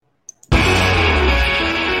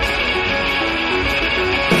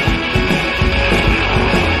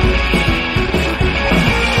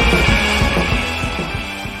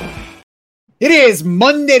It is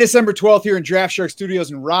Monday, December 12th here in Draft Shark Studios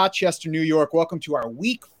in Rochester, New York. Welcome to our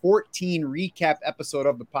Week 14 recap episode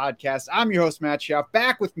of the podcast. I'm your host, Matt Schauf.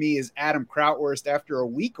 Back with me is Adam Krautwurst after a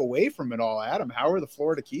week away from it all. Adam, how are the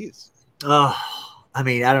Florida Keys? I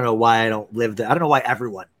don't know why I don't live there. I don't know why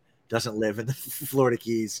everyone doesn't live in the Florida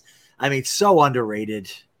Keys. I mean, so underrated.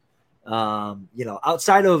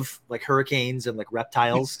 Outside of like hurricanes and like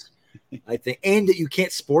reptiles, I think, and that you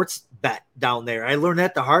can't sports bet down there. I learned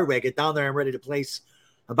that the hard way. I get down there, I'm ready to place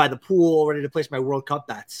by the pool, ready to place my World Cup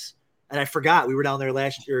bets. And I forgot we were down there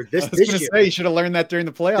last year. This year, say, you should have learned that during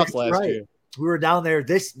the playoffs last year. We were down there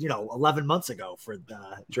 11 months ago for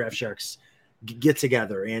the Draft Sharks get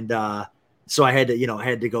together, and so I had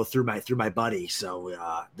to go through my buddy.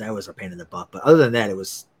 So that was a pain in the butt. But other than that, it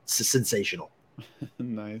was sensational.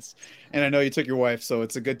 Nice. And I know you took your wife, so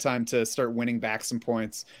it's a good time to start winning back some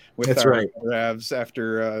points with That's our right. Ravs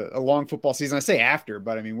after a long football season. I say after,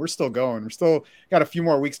 but I mean, we're still going. We're still got a few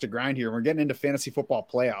more weeks to grind here. We're getting into fantasy football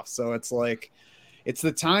playoffs. So it's like, it's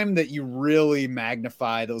the time that you really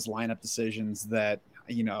magnify those lineup decisions that,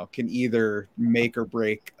 can either make or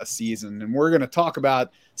break a season. And we're going to talk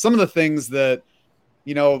about some of the things that,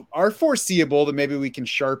 are foreseeable that maybe we can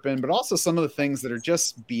sharpen, but also some of the things that are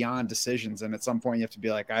just beyond decisions. And at some point you have to be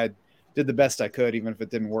like, I did the best I could, even if it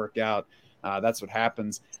didn't work out. That's what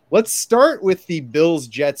happens. Let's start with the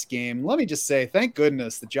Bills-Jets game. Let me just say, thank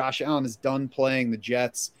goodness that Josh Allen is done playing the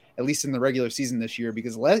Jets, at least in the regular season this year,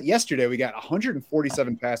 because yesterday we got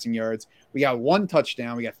 147 passing yards. We got 1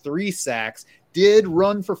 touchdown. We got 3 sacks. Did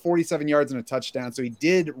run for 47 yards and a touchdown. So he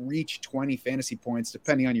did reach 20 fantasy points,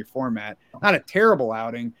 depending on your format. Not a terrible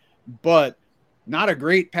outing, but not a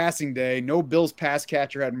great passing day. No Bills pass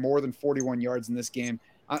catcher had more than 41 yards in this game.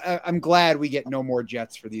 I'm glad we get no more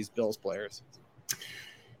Jets for these Bills players.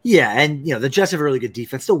 Yeah, and the Jets have a really good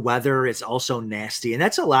defense. The weather is also nasty, and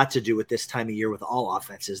that's a lot to do with this time of year with all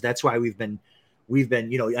offenses. That's why we've been,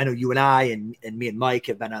 I know you and I and me and Mike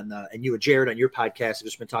have been and you and Jared on your podcast have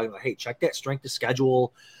just been talking about, hey, check that strength of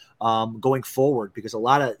schedule going forward, because a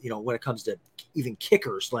lot of, when it comes to even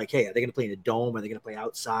kickers, like, hey, are they going to play in a dome? Are they going to play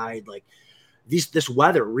outside? Like, this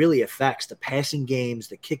weather really affects the passing games,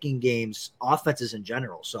 the kicking games, offenses in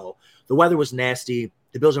general. So the weather was nasty.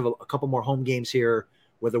 The Bills have a couple more home games here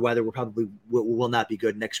where the weather will not be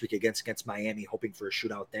good next week against Miami, hoping for a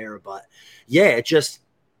shootout there. But yeah,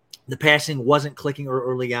 the passing wasn't clicking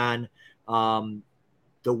early on.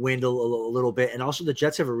 The wind a little bit, and also the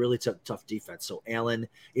Jets have a really tough defense. So Allen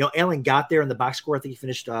got there in the box score. I think he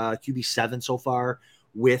finished QB7 so far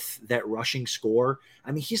with that rushing score.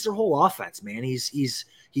 I mean, he's their whole offense, man.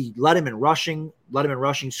 He led him in rushing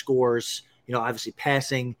scores. Obviously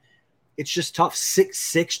passing. It's just tough.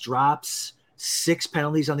 Six drops, 6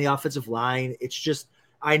 penalties on the offensive line. It's just,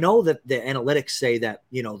 I know that the analytics say that,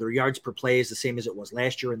 their yards per play is the same as it was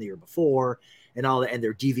last year and the year before, and all that, and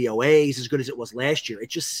their DVOA is as good as it was last year. It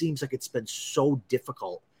just seems like it's been so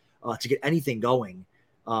difficult to get anything going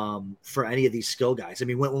for any of these skill guys. I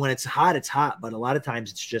mean, when it's hot, but a lot of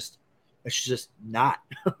times it's just not.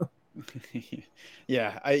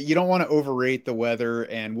 Yeah, you don't want to overrate the weather,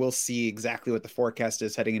 and we'll see exactly what the forecast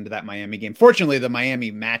is heading into that Miami game. Fortunately, the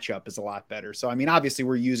Miami matchup is a lot better. So, I mean, obviously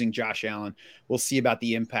we're using Josh Allen. We'll see about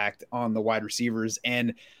the impact on the wide receivers.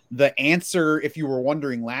 And the answer, if you were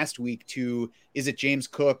wondering last week, to is it James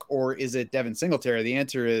Cook or is it Devin Singletary, the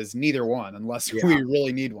answer is neither one, unless we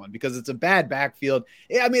really need one, because it's a bad backfield.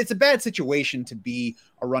 I mean, it's a bad situation to be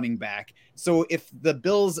a running back. So if the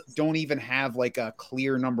Bills don't even have like a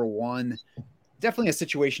clear number one, definitely a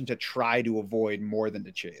situation to try to avoid more than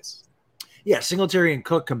to chase. Yeah, Singletary and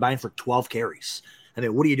Cook combined for 12 carries. I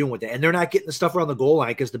mean, what are you doing with that? And they're not getting the stuff around the goal line,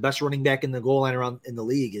 because the best running back in the goal line around in the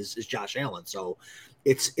league is Josh Allen. So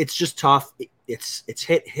it's just tough. It's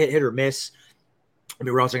hit or miss. I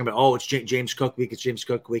mean, we're all talking about, it's James Cook week. It's James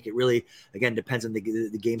Cook week. It really, again, depends on the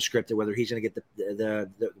game script and whether he's going to get the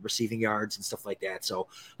receiving yards and stuff like that. So,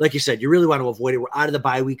 like you said, you really want to avoid it. We're out of the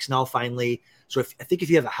bye weeks now, finally. So I think if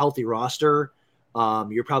you have a healthy roster,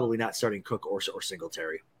 you're probably not starting Cook or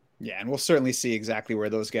Singletary. Yeah, and we'll certainly see exactly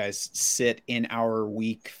where those guys sit in our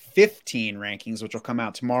Week 15 rankings, which will come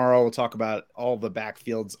out tomorrow. We'll talk about all the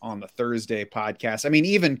backfields on the Thursday podcast. I mean,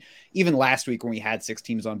 even last week when we had 6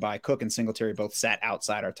 teams on bye, Cook and Singletary both sat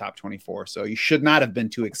outside our top 24. So you should not have been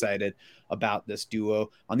too excited about this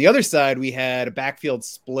duo. On the other side, we had a backfield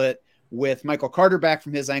split with Michael Carter back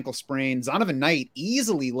from his ankle sprain. Zonovan Knight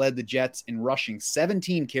easily led the Jets in rushing,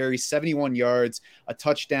 17 carries, 71 yards, a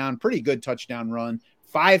touchdown, pretty good touchdown run.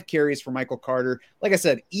 5 carries for Michael Carter. Like I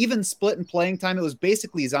said, even split in playing time. It was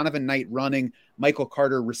basically Zonovan Knight running, Michael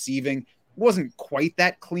Carter receiving. wasn't quite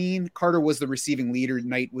that clean. Carter was the receiving leader.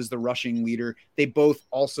 Knight was the rushing leader. They both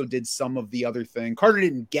also did some of the other thing. Carter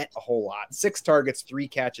didn't get a whole lot. 6 targets, 3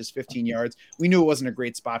 catches, 15 yards. We knew it wasn't a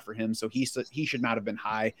great spot for him, so he should not have been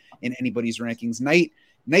high in anybody's rankings. Knight,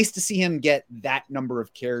 nice to see him get that number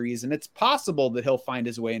of carries, and it's possible that he'll find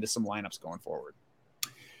his way into some lineups going forward.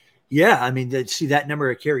 Yeah, I mean, to see that number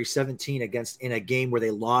of carries, 17 in a game where they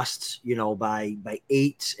lost, by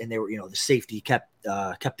 8, and they were, the safety kept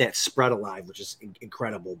that spread alive, which is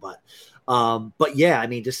incredible. But yeah, I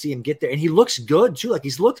mean, to see him get there, and he looks good too. Like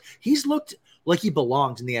he's looked like he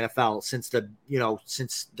belongs in the NFL since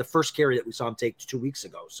the first carry that we saw him take 2 weeks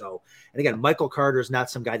ago. So, and again, Michael Carter is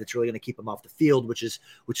not some guy that's really going to keep him off the field, which is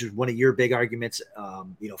one of your big arguments,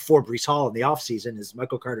 for Breece Hall in the offseason is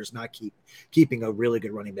Michael Carter's not keeping a really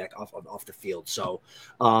good running back off the field. So,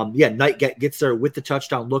 Knight gets there with the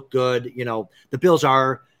touchdown, look good. The Bills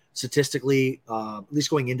are statistically, at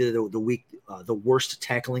least going into the week, the worst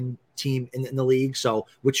tackling team in the league. So,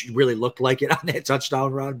 which really looked like it on that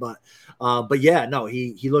touchdown run, but yeah, no,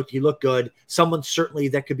 he looked good. Someone certainly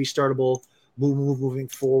that could be startable moving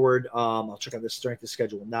forward. I'll check out the strength of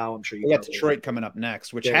schedule now. I'm sure you got Detroit coming up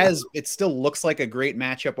next, which it still looks like a great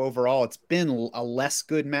matchup overall. It's been a less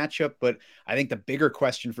good matchup, but I think the bigger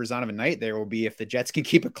question for Zonovan Knight there will be if the Jets can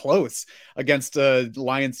keep it close against a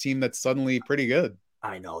Lions team that's suddenly pretty good.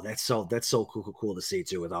 I know that's so cool to see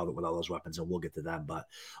too with all those weapons, and we'll get to them.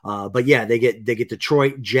 But yeah, they get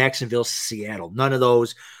Detroit, Jacksonville, Seattle. None of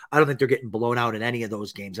those. I don't think they're getting blown out in any of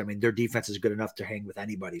those games. I mean, their defense is good enough to hang with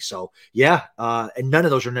anybody. So yeah, and none of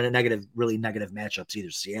those are really negative matchups either.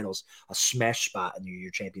 Seattle's a smash spot in your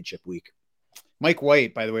championship week. Mike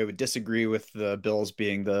White, by the way, would disagree with the Bills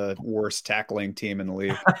being the worst tackling team in the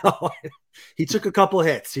league. He took a couple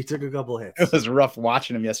hits. It was rough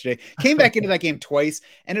watching him yesterday. Came back into that game twice,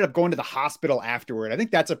 ended up going to the hospital afterward. I think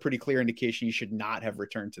that's a pretty clear indication he should not have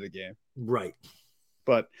returned to the game. Right.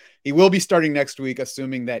 But he will be starting next week,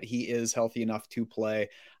 assuming that he is healthy enough to play.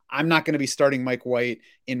 I'm not going to be starting Mike White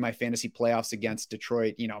in my fantasy playoffs against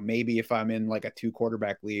Detroit. Maybe if I'm in like a 2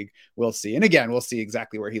 quarterback league, we'll see. And again, we'll see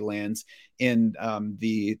exactly where he lands in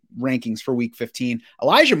the rankings for week 15.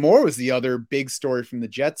 Elijah Moore was the other big story from the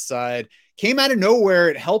Jets side. Came out of nowhere.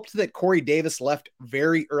 It helped that Corey Davis left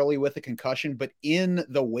very early with a concussion, but in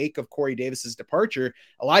the wake of Corey Davis's departure,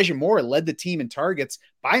 Elijah Moore led the team in targets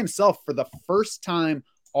by himself for the first time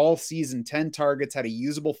all season. 10 targets, had a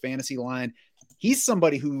usable fantasy line. He's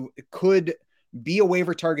somebody who could be a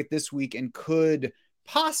waiver target this week and could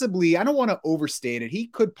possibly, I don't want to overstate it, he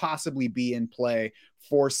could possibly be in play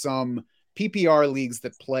for some PPR leagues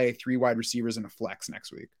that play 3 wide receivers and a flex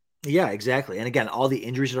next week. Yeah, exactly. And again, all the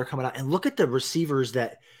injuries that are coming out, and look at the receivers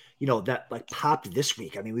that like popped this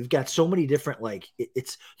week. I mean, we've got so many different,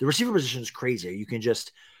 it's the receiver position is crazy. You can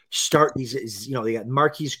just start these, they got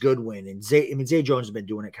Marquise Goodwin and Zay Jones has been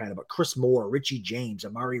doing it kind of, but Chris Moore, Richie James,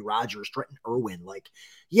 Amari Rogers, Trenton Irwin,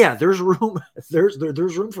 there's room.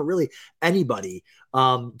 There's room for really anybody.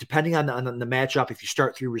 Depending on the matchup, if you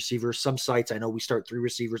start 3 receivers, some sites, I know we start 3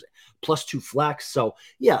 receivers plus 2 flex. So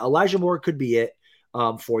yeah, Elijah Moore could be it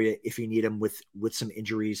for you if you need him with some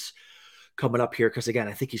injuries coming up here. Cause again,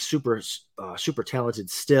 I think he's super talented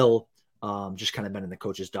still. Just kind of been in the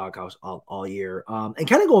coach's doghouse all year. And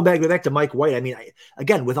kind of going back to Mike White. I mean,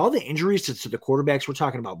 again, with all the injuries to the quarterbacks, we're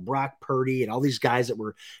talking about Brock Purdy and all these guys that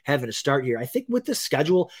were having to start here. I think with the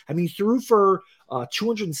schedule, I mean, he threw for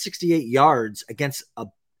 268 yards against a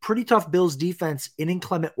pretty tough Bills defense in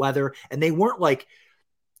inclement weather. And they weren't like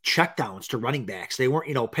checkdowns to running backs. They weren't,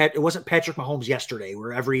 it wasn't Patrick Mahomes yesterday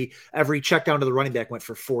where every check down to the running back went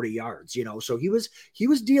for 40 yards, so he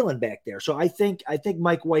was dealing back there. So I think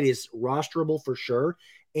Mike White is rosterable for sure.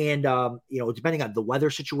 And, depending on the weather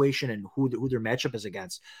situation and who their matchup is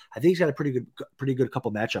against, I think he's got a pretty good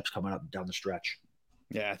couple matchups coming up down the stretch.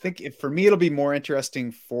 Yeah, I think for me, it'll be more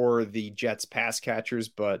interesting for the Jets pass catchers,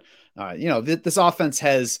 but this offense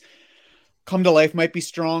has come to life, might be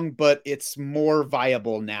strong, but it's more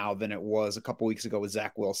viable now than it was a couple weeks ago with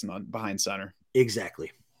Zach Wilson behind center.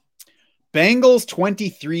 Exactly. Bengals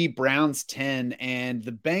 23, Browns 10, and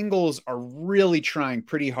the Bengals are really trying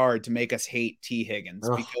pretty hard to make us hate T. Higgins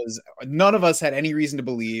because none of us had any reason to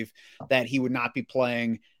believe that he would not be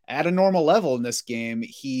playing at a normal level in this game.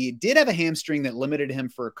 He did have a hamstring that limited him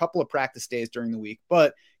for a couple of practice days during the week,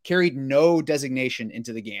 but carried no designation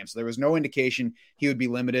into the game. So there was no indication he would be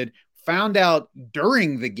limited. Found out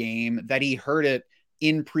during the game that he heard it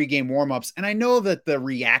in pregame warmups. And I know that the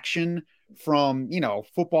reaction from,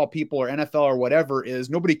 football people or NFL or whatever is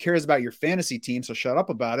nobody cares about your fantasy team, so shut up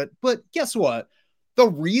about it. But guess what? The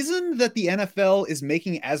reason that the NFL is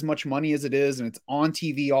making as much money as it is and it's on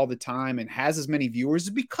TV all the time and has as many viewers is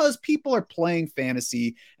because people are playing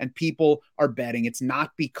fantasy and people are betting. It's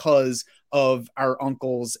not because of our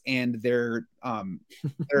uncles and their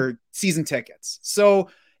season tickets. So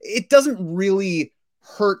it doesn't really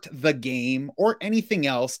hurt the game or anything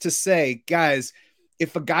else to say, guys,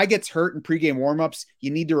 if a guy gets hurt in pregame warmups, you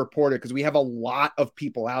need to report it because we have a lot of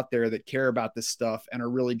people out there that care about this stuff and are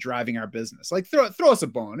really driving our business. Like throw us a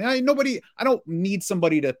bone. I don't need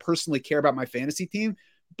somebody to personally care about my fantasy team,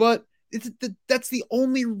 but that's the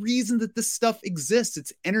only reason that this stuff exists.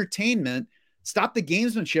 It's entertainment. Stop the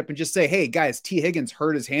gamesmanship and just say, hey guys, T Higgins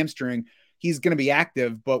hurt his hamstring. He's going to be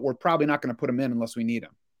active, but we're probably not going to put him in unless we need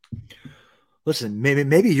him. Listen,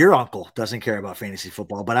 maybe your uncle doesn't care about fantasy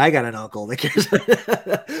football, but I got an uncle that cares.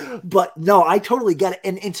 But no, I totally get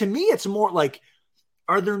it. And to me, it's more like,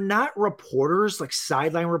 are there not reporters, like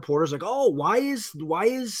sideline reporters, like, oh, why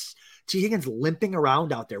is T Higgins limping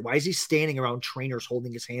around out there? Why is he standing around trainers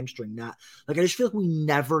holding his hamstring? Not like, I just feel like we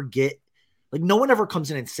never get, like, no one ever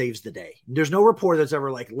comes in and saves the day. There's no reporter that's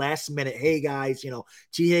ever like last minute, hey guys,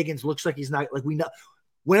 T Higgins looks like he's not, like, we know.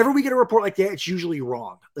 Whenever we get a report like that, it's usually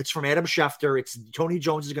wrong. It's from Adam Schefter. It's Tony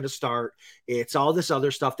Jones is going to start. It's all this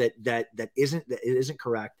other stuff that isn't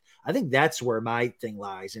correct. I think that's where my thing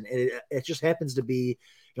lies, and it just happens to be,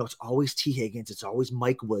 it's always T Higgins. It's always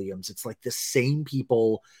Mike Williams. It's like the same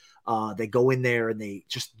people that go in there and they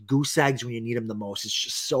just goose eggs when you need them the most. It's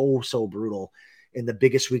just so brutal in the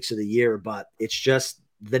biggest weeks of the year. But it's just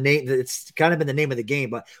the name. It's kind of been the name of the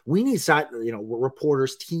game. But we need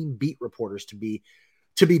reporters, team beat reporters to be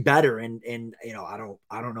better, and I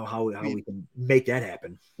don't know how we can make that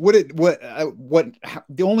happen.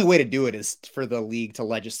 The only way to do it is for the league to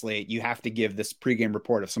legislate. You have to give this pregame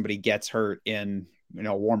report if somebody gets hurt in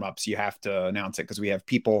warmups. You have to announce it because we have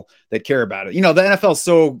people that care about it. The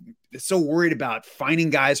NFL is so worried about finding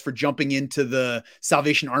guys for jumping into the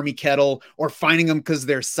Salvation Army kettle or finding them because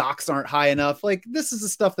their socks aren't high enough. Like, this is the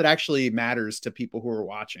stuff that actually matters to people who are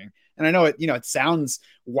watching. And I know it sounds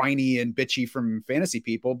whiny and bitchy from fantasy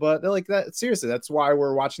people, but they're like that. Seriously, that's why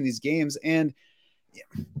we're watching these games. And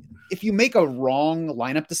if you make a wrong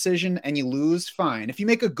lineup decision and you lose, fine. If you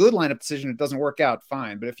make a good lineup decision, it doesn't work out,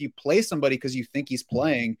 fine. But if you play somebody because you think he's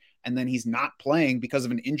playing and then he's not playing because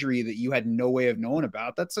of an injury that you had no way of knowing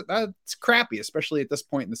about, that's crappy, especially at this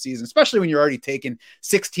point in the season, especially when you're already taking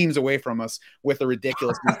 6 teams away from us with a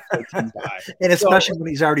ridiculous bye. And especially when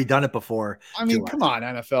he's already done it before. I mean, come on,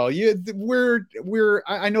 NFL.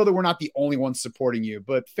 I know that we're not the only ones supporting you,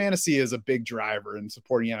 but fantasy is a big driver in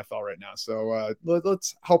supporting NFL right now. So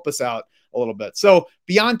let's help us out a little bit. So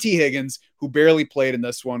beyond T Higgins, who barely played in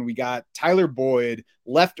this one, we got Tyler Boyd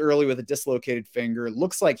left early with a dislocated finger.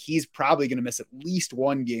 Looks like he's probably going to miss at least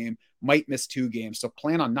 1 game, might miss 2 games. So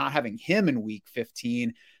plan on not having him in week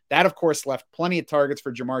 15. That, of course, left plenty of targets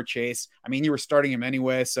for Jamar Chase. I mean, you were starting him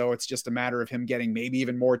anyway, so it's just a matter of him getting maybe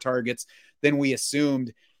even more targets than we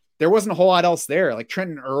assumed. There wasn't a whole lot else there. Like,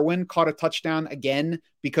 Trenton Irwin caught a touchdown again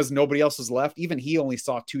because nobody else was left. Even he only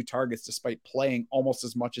saw 2 targets despite playing almost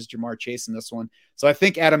as much as Jamar Chase in this one. So I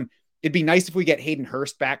think, Adam, it'd be nice if we get Hayden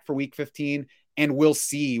Hurst back for week 15, and we'll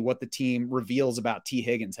see what the team reveals about T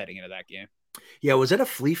Higgins heading into that game. Yeah, was that a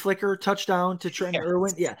flea flicker touchdown to Trenton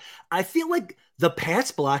Irwin? Yeah. I feel like the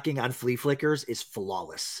pass blocking on flea flickers is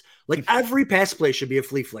flawless. Like, every pass play should be a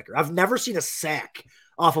flea flicker. I've never seen a sack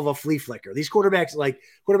off of a flea flicker. These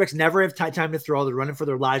quarterbacks never have time to throw. They're running for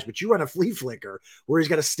their lives, but you run a flea flicker where he's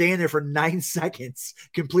got to stand there for 9 seconds,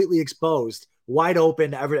 completely exposed, wide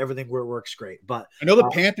open. Everything works great. But I know the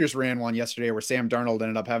Panthers ran one yesterday where Sam Darnold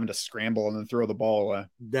ended up having to scramble and then throw the ball away.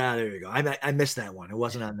 There you go. I missed that one. It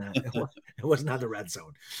wasn't on that. It wasn't on the red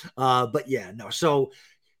zone. But yeah, no. So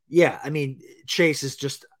yeah, I mean, Chase is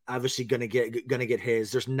just obviously gonna get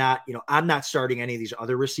his. There's not, I'm not starting any of these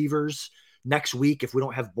other receivers next week. If we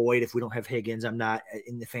don't have Boyd, if we don't have Higgins, I'm not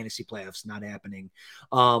in the fantasy playoffs, not happening.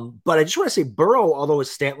 But I just want to say Burrow, although his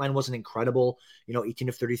stat line wasn't incredible, 18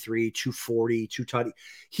 of 33, 240, 2 tutty,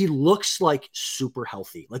 he looks like super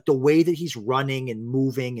healthy. Like the way that he's running and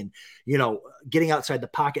moving and, getting outside the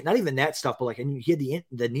pocket, not even that stuff, but like, and he had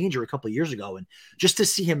the knee injury a couple of years ago. And just to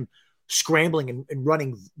see him scrambling and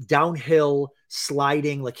running downhill,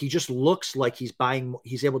 sliding, like he just looks like he's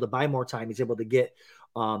able to buy more time. He's able to get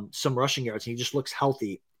some rushing yards, and he just looks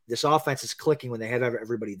healthy. This offense is clicking when they have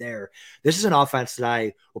everybody there. This is an offense that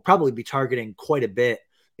I will probably be targeting quite a bit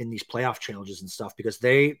in these playoff challenges and stuff, because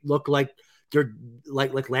they look like they're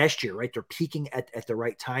like last year, right? They're peaking at the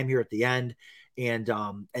right time here at the end, and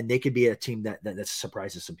they could be a team that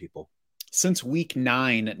surprises some people. Since week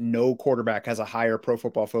 9, no quarterback has a higher Pro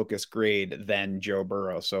Football Focus grade than Joe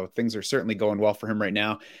Burrow. So things are certainly going well for him right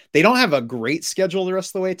now. They don't have a great schedule the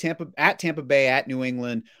rest of the way. Tampa Bay, at New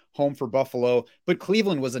England, home for Buffalo, but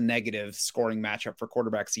Cleveland was a negative scoring matchup for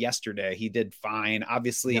quarterbacks yesterday. He did fine.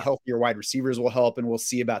 Obviously, Yeah. healthier wide receivers will help, and we'll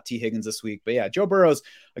see about T. Higgins this week. But yeah, Joe Burrow's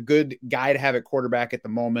a good guy to have at quarterback at the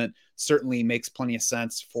moment. Certainly makes plenty of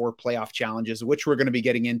sense for playoff challenges, which we're going to be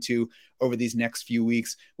getting into over these next few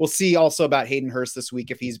weeks. We'll see also about Hayden Hurst this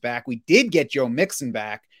week if he's back. We did get Joe Mixon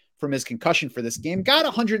back from his concussion for this game, got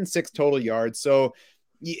 106 total yards. So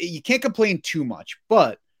you can't complain too much,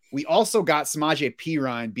 but we also got Samaje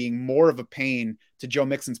Perine being more of a pain to Joe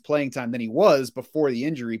Mixon's playing time than he was before the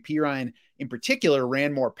injury. Perine, in particular,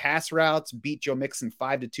 ran more pass routes, beat Joe Mixon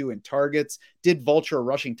 5-2 in targets, did vulture a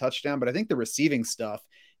rushing touchdown, but I think the receiving stuff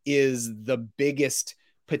is the biggest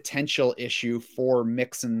potential issue for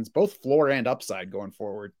Mixon's both floor and upside going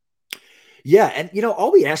forward. Yeah, and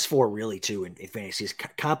all we ask for really too in fantasy is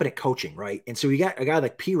competent coaching, right? And so you got a guy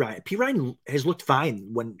like Perine. Perine has looked fine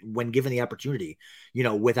when given the opportunity,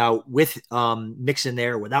 with Mixon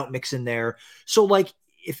there, without Mixon there. So like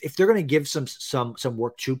if they're going to give some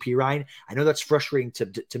work to Perine, I know that's frustrating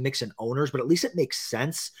to Mixon owners, but at least it makes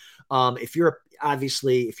sense. If you're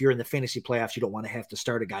in the fantasy playoffs, you don't want to have to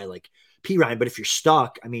start a guy like Perine, but if you're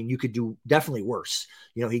stuck, I mean, you could do definitely worse.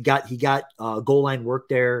 He got goal line work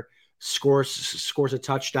there. Scores a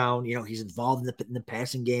touchdown. He's involved in the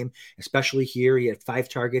passing game, especially here. He had 5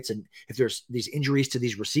 targets, and if there's these injuries to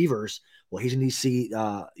these receivers, well, he's going to see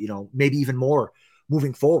maybe even more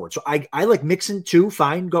moving forward. So I like Mixon too,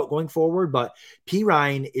 fine going forward, but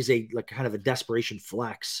Perine is a kind of a desperation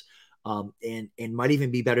flex, and might even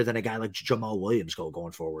be better than a guy like Jamal Williams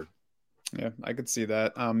going forward. Yeah, I could see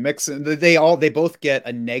that. Mixon, they both get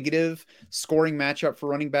a negative scoring matchup for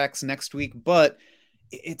running backs next week, but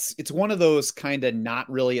it's one of those kind of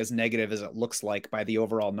not really as negative as it looks like by the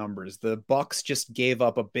overall numbers. The Bucks just gave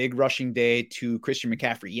up a big rushing day to Christian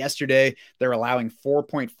McCaffrey yesterday. They're allowing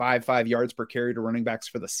 4.55 yards per carry to running backs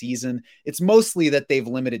for the season. It's mostly that they've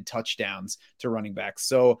limited touchdowns to running backs.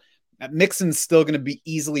 So Mixon's still going to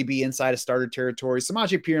easily be inside of starter territory.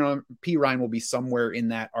 Samaje Perine will be somewhere in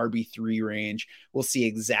that RB3 range. We'll see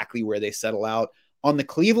exactly where they settle out. On the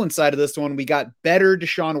Cleveland side of this one, we got better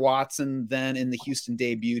Deshaun Watson than in the Houston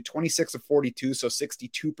debut, 26 of 42, so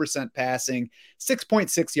 62% passing,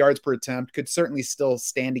 6.6 yards per attempt. Could certainly still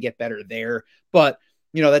stand to get better there, but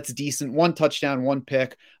that's decent. 1 touchdown, 1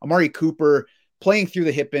 pick. Amari Cooper playing through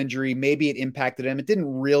the hip injury, maybe it impacted him. It didn't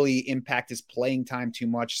really impact his playing time too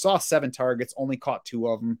much. Saw 7 targets, only caught 2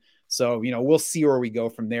 of them. So, we'll see where we go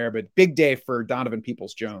from there, but big day for Donovan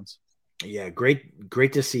Peoples-Jones. Yeah,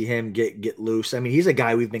 great to see him get loose. I mean, he's a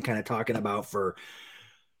guy we've been kind of talking about for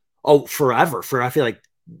forever. For I feel like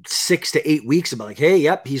 6 to 8 weeks about hey,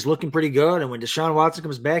 yep, he's looking pretty good. And when Deshaun Watson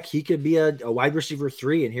comes back, he could be a wide receiver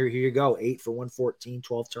 3. And here you go, 8 for 114,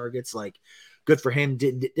 12 targets. Like, good for him.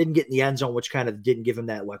 Didn't get in the end zone, which kind of didn't give him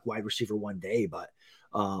that wide receiver 1 day. But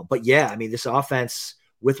yeah, I mean, this offense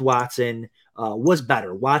with Watson was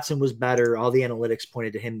better. Watson was better. All the analytics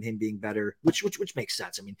pointed to him being better, which makes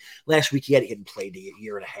sense. I mean, last week he hadn't played a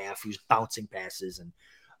year and a half. He was bouncing passes, and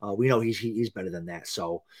we know he's better than that.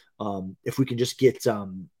 So if we can just get a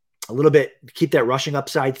little bit, keep that rushing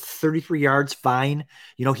upside, 33 yards, fine.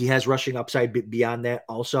 He has rushing upside beyond that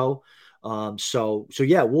also. So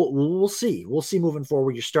yeah, we'll see. We'll see moving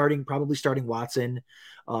forward. You're probably starting Watson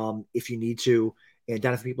if you need to. And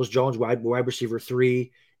Donovan Peoples-Jones, wide receiver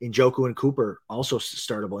 3, Njoku and Cooper also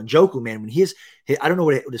startable. Njoku, man, when I don't know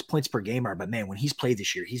what his points per game are, but man, when he's played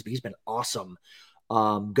this year, he's been awesome.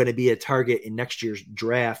 Going to be a target in next year's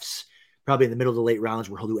drafts, probably in the middle of the late rounds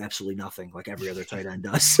where he'll do absolutely nothing like every other tight end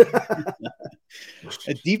does.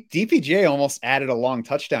 DPJ almost added a long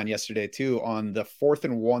touchdown yesterday too on the 4th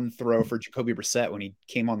and 1 throw for Jacoby Brissett when he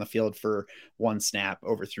came on the field for 1 snap,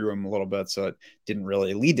 overthrew him a little bit, so it didn't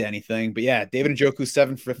really lead to anything. But yeah, David Njoku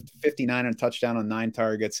 7 for 59 on a touchdown on 9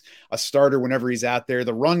 targets, a starter whenever he's out there.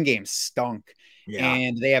 The run game stunk. Yeah.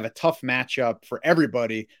 And they have a tough matchup for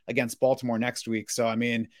everybody against Baltimore next week. So I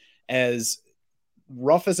mean, as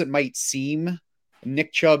rough as it might seem,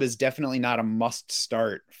 Nick Chubb is definitely not a must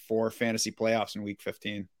start for fantasy playoffs in week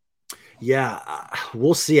 15. Yeah,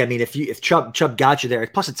 we'll see. I mean, if Chubb got you there,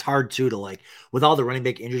 plus it's hard too to with all the running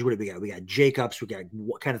back injuries. What do we got? We got Jacobs, we got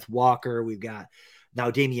Kenneth Walker, we've got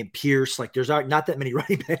now Dameon Pierce. There's not that many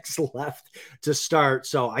running backs left to start.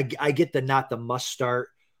 So I get not the must start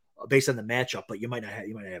based on the matchup, but you might not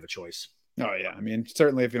have a choice. Oh, yeah. I mean,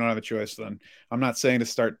 certainly if you don't have a choice, then I'm not saying to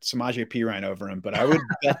start Samaje Perine over him, but I would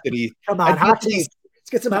bet that he – Come on, hot takes. Let's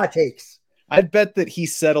get some hot takes. I'd bet that he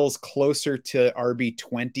settles closer to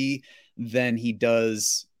RB20 than he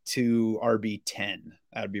does to RB10.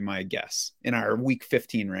 That would be my guess in our week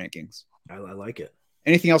 15 rankings. I like it.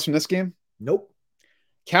 Anything else from this game? Nope.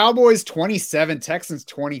 Cowboys 27, Texans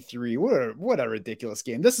 23. What a ridiculous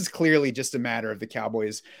game. This is clearly just a matter of the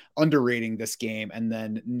Cowboys underrating this game and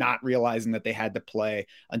then not realizing that they had to play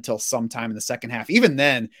until sometime in the second half. Even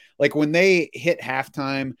then, like when they hit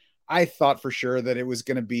halftime, I thought for sure that it was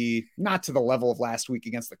going to be not to the level of last week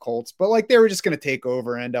against the Colts, but like they were just going to take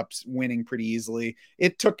over and end up winning pretty easily.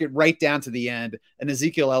 It took it right down to the end, an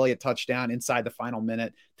Ezekiel Elliott touchdown inside the final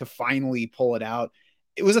minute to finally pull it out.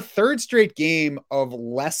 It was a third straight game of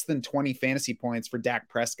less than 20 fantasy points for Dak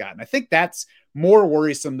Prescott. And I think that's more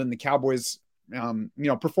worrisome than the Cowboys,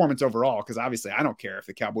 performance overall, because obviously I don't care if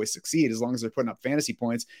the Cowboys succeed as long as they're putting up fantasy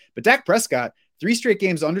points. But Dak Prescott, 3 straight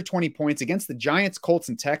games under 20 points against the Giants, Colts,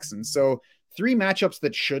 and Texans. So 3 matchups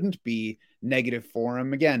that shouldn't be negative for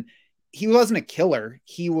him. Again, he wasn't a killer.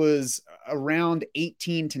 He was around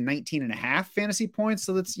 18 to 19 and a half fantasy points.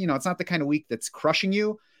 So that's, it's not the kind of week that's crushing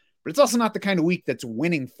you, but it's also not the kind of week that's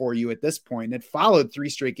winning for you at this point. And it followed 3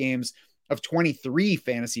 straight games of 23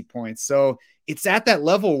 fantasy points. So it's at that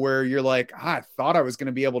level where you're like, I thought I was going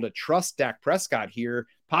to be able to trust Dak Prescott here.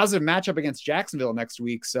 Positive matchup against Jacksonville next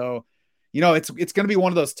week. So, it's going to be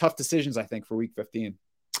one of those tough decisions, I think, for week 15.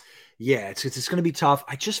 Yeah, it's going to be tough.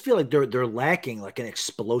 I just feel like they're lacking like an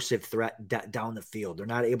explosive threat down the field. They're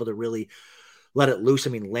not able to really let it loose.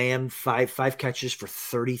 I mean, Lamb, five catches for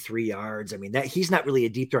 33 yards. I mean, that he's not really a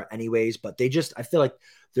deep threat anyways, but I feel like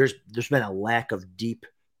there's been a lack of deep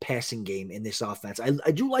passing game in this offense.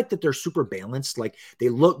 I do like that they're super balanced. Like they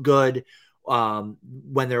look good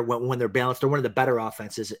when they're balanced. They're one of the better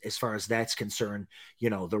offenses as far as that's concerned.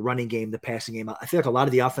 The running game, the passing game. I feel like a lot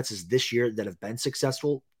of the offenses this year that have been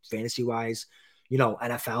successful fantasy wise,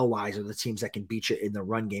 NFL wise, are the teams that can beat you in the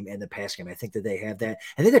run game and the pass game. I think that they have that.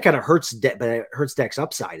 I think that kind of hurts Dak's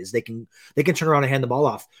upside is they can turn around and hand the ball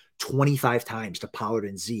off 25 times to Pollard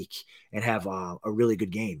and Zeke and have a really good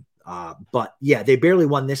game. But yeah, they barely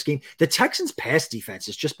won this game. The Texans pass defense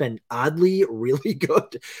has just been oddly really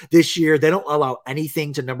good this year. They don't allow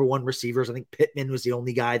anything to number 1 receivers. I think Pittman was the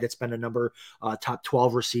only guy that's been a top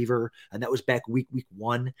 12 receiver, and that was back week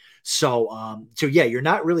 1. So yeah, you're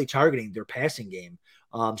not really targeting their passing game.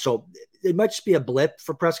 So it might just be a blip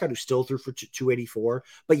for Prescott, who still threw for 284.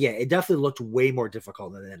 But yeah, it definitely looked way more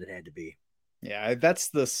difficult than it had to be. Yeah, that's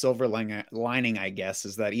the silver lining, I guess,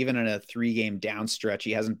 is that even in a 3-game down stretch,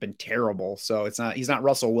 he hasn't been terrible. So he's not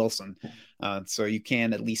Russell Wilson. So you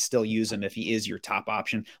can at least still use him if he is your top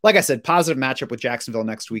option. Like I said, positive matchup with Jacksonville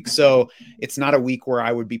next week. So it's not a week where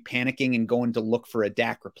I would be panicking and going to look for a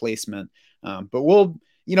Dak replacement. But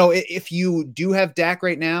if you do have Dak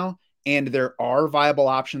right now and there are viable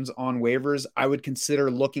options on waivers, I would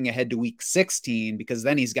consider looking ahead to week 16 because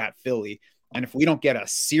then he's got Philly. And if we don't get a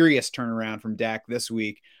serious turnaround from Dak this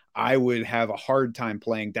week, I would have a hard time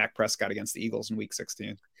playing Dak Prescott against the Eagles in week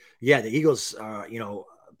 16. Yeah, the Eagles,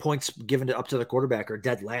 points given up to the quarterback are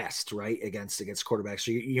dead last, right? Against quarterbacks.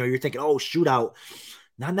 So, you're thinking, oh, shootout.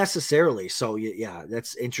 Not necessarily. So yeah,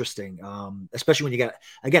 that's interesting. Especially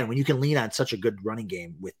when you can lean on such a good running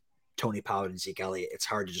game with Tony Pollard and Zeke Elliott, it's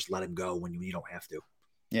hard to just let him go when you don't have to.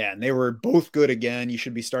 Yeah, and they were both good again. You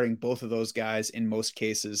should be starting both of those guys in most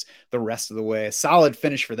cases the rest of the way. A solid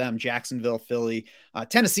finish for them. Jacksonville, Philly.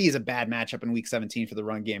 Tennessee is a bad matchup in week 17 for the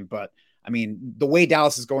run game, but I mean, the way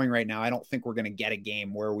Dallas is going right now, I don't think we're going to get a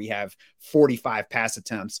game where we have 45 pass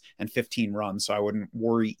attempts and 15 runs, so I wouldn't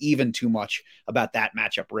worry even too much about that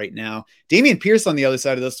matchup right now. Dameon Pierce on the other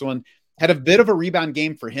side of this one had a bit of a rebound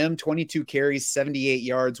game for him, 22 carries, 78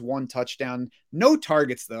 yards, 1 touchdown, no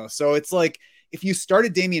targets though. So it's like, if you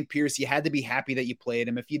started Dameon Pierce, you had to be happy that you played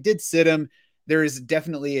him. If you did sit him, there is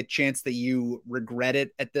definitely a chance that you regret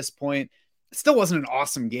it at this point. It still wasn't an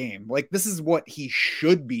awesome game. Like, this is what he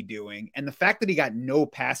should be doing. And the fact that he got no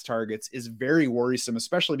pass targets is very worrisome,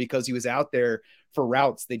 especially because he was out there for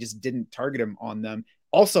routes. They just didn't target him on them.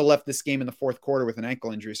 Also left this game in the 4th quarter with an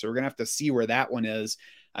ankle injury. So we're going to have to see where that one is.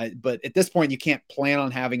 But at this point, you can't plan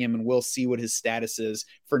on having him, and we'll see what his status is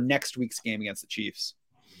for next week's game against the Chiefs.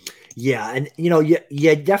 Yeah, and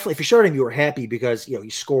yeah, definitely. If you started him, you were happy because he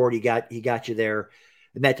scored. He got you there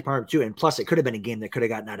in that department too. And plus, it could have been a game that could have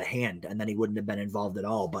gotten out of hand, and then he wouldn't have been involved at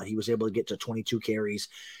all. But he was able to get to 22 carries.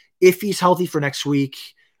 If he's healthy for next week,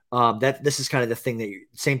 this is kind of the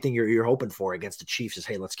same thing you're hoping for against the Chiefs is,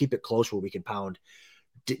 hey, let's keep it close where we can pound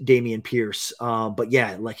Dameon Pierce. But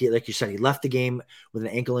yeah, like you said, he left the game with an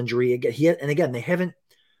ankle injury. They haven't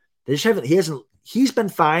They just haven't. He hasn't. He's been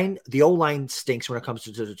fine. The O-line stinks when it comes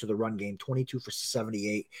to the run game. 22 for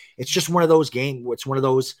 78. It's just one of those games. It's one of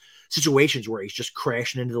those situations where he's just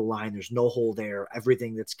crashing into the line. There's no hole there.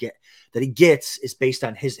 Everything that he gets is based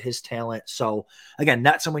on his talent. So again,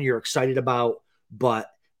 not someone you're excited about, but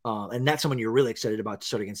and not someone you're really excited about to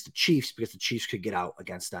start against the Chiefs, because the Chiefs could get out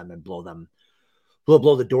against them and blow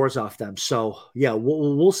the doors off them. So yeah,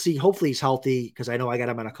 we'll see. Hopefully he's healthy, because I know I got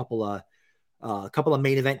him on a couple of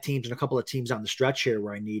main event teams and a couple of teams on the stretch here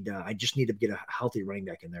where I just need to get a healthy running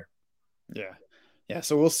back in there. Yeah. Yeah.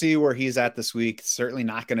 So we'll see where he's at this week. Certainly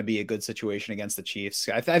not going to be a good situation against the Chiefs.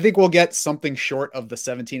 I think we'll get something short of the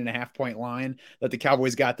 17.5-point line that the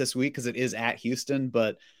Cowboys got this week, because it is at Houston,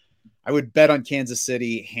 but I would bet on Kansas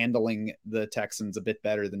City handling the Texans a bit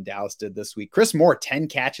better than Dallas did this week. Chris Moore, 10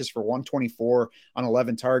 catches for 124 on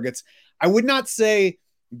 11 targets. I would not say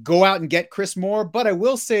go out and get Chris Moore, but I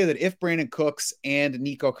will say that if Brandon Cooks and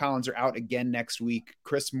Nico Collins are out again next week,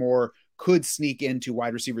 Chris Moore could sneak into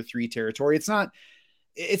wide receiver 3 territory.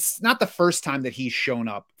 It's not the first time that he's shown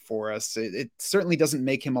up for us. It certainly doesn't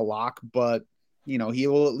make him a lock, but he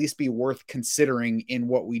will at least be worth considering in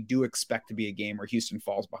what we do expect to be a game where Houston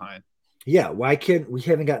falls behind. Yeah, why can't we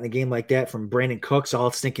haven't gotten a game like that from Brandon Cooks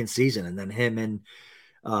all stinking season, and then him and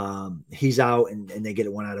he's out and they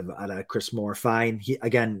get one out of Chris Moore. Fine. He,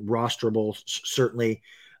 again, rosterable, certainly.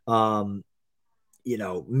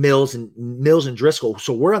 Mills and Driscoll.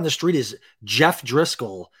 So word on the street is Jeff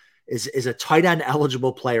Driscoll is a tight end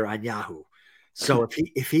eligible player on Yahoo. So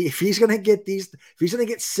if he's going to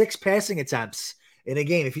get 6 passing attempts in a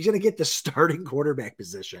game, if he's going to get the starting quarterback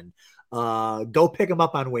position, go pick him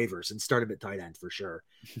up on waivers and start him at tight end for sure.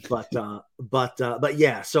 But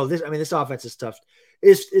yeah, so this offense is tough.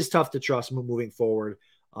 Is tough to trust moving forward.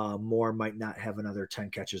 Moore might not have another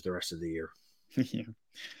 10 catches the rest of the year. Yeah.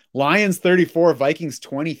 Lions 34, Vikings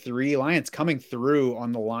 23. Lions coming through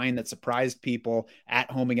on the line that surprised people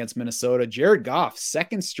at home against Minnesota. Jared Goff,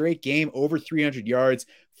 2nd straight game over 300 yards,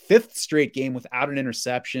 5th straight game without an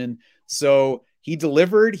interception. So he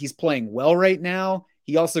delivered. He's playing well right now.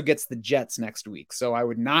 He also gets the Jets next week. So I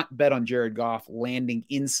would not bet on Jared Goff landing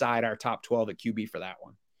inside our top 12 at QB for that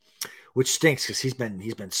one. Which stinks, because he's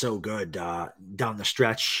been so good down the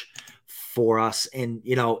stretch for us. And,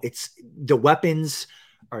 it's the weapons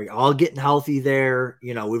are all getting healthy there.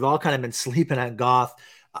 We've all kind of been sleeping on Goff.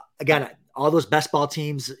 Again, all those best ball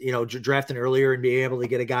teams, drafting earlier and being able to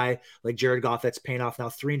get a guy like Jared Goff that's paying off now.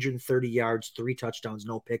 330 yards, 3 touchdowns,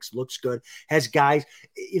 no picks, looks good. Has guys,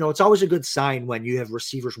 it's always a good sign when you have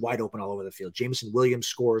receivers wide open all over the field. Jameson Williams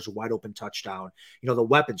scores a wide open touchdown. The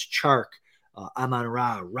weapons, Chark,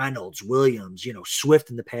 Amon-Ra, Reynolds, Williams,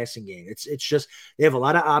 Swift in the passing game. It's just, they have a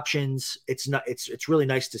lot of options. It's really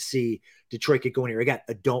nice to see Detroit get going here. Again,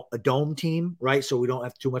 a dome team, right? So we don't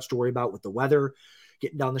have too much to worry about with the weather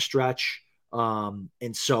getting down the stretch. And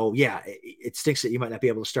so, yeah, it stinks that you might not be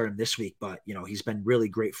able to start him this week, but he's been really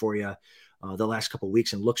great for you the last couple of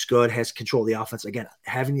weeks and looks good, has control of the offense. Again,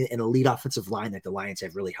 having an elite offensive line that the Lions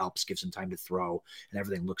have really helps, gives them time to throw, and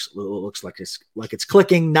everything looks like it's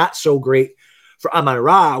clicking. Not so great for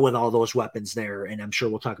Amon-Ra with all those weapons there, and I'm sure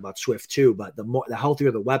we'll talk about Swift too. But the healthier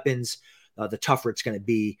the weapons, the tougher it's going to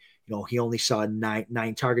be. He only saw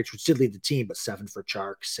nine targets, which did lead the team, but 7 for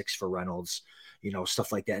Chark, 6 for Reynolds.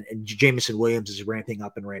 Stuff like that. And Jameson Williams is ramping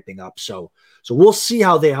up. So we'll see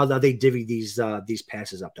how they divvy these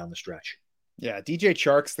passes up down the stretch. Yeah, DJ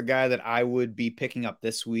Chark's the guy that I would be picking up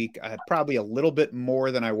this week. Probably a little bit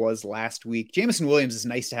more than I was last week. Jameson Williams is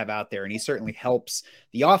nice to have out there, and he certainly helps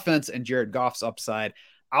the offense and Jared Goff's upside.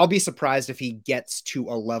 I'll be surprised if he gets to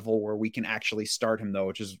a level where we can actually start him, though,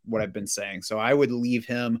 which is what I've been saying. So I would leave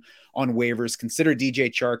him on waivers. Consider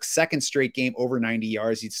DJ Chark, 2nd straight game over 90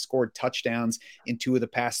 yards. He's scored touchdowns in 2 of the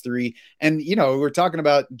past 3. And, we're talking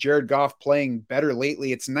about Jared Goff playing better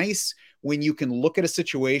lately. It's nice when you can look at a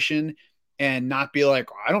situation and not be like,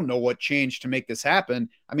 I don't know what changed to make this happen.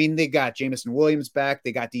 I mean, they got Jameson Williams back.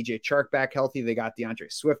 They got DJ Chark back healthy. They got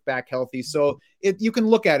DeAndre Swift back healthy. So you can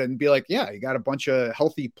look at it and be like, yeah, you got a bunch of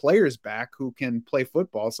healthy players back who can play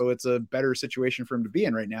football. So it's a better situation for him to be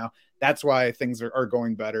in right now. That's why things are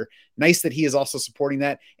going better. Nice that he is also supporting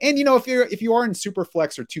that. And, if you are in super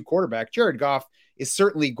flex or 2 quarterback, Jared Goff is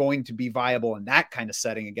certainly going to be viable in that kind of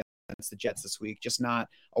setting against the Jets this week, just not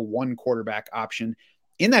a 1 quarterback option.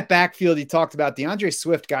 In that backfield, you talked about DeAndre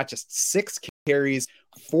Swift got just 6 carries,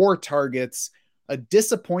 4 targets, a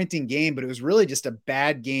disappointing game, but it was really just a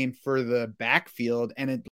bad game for the backfield.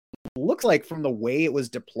 And it looks like from the way it was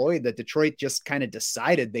deployed that Detroit just kind of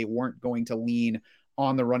decided they weren't going to lean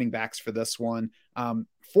on the running backs for this one.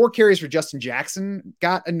 4 carries for Justin Jackson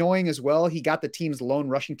got annoying as well. He got the team's lone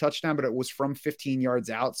rushing touchdown, but it was from 15 yards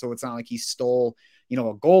out. So it's not like he stole,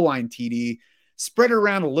 a goal line TD. Spread it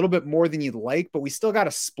around a little bit more than you'd like, but we still got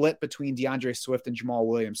a split between DeAndre Swift and Jamal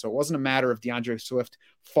Williams. So it wasn't a matter of DeAndre Swift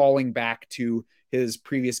falling back to his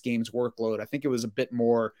previous game's workload. I think it was a bit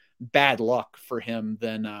more bad luck for him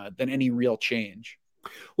than any real change.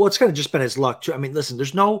 Well, it's kind of just been his luck too. I mean, listen,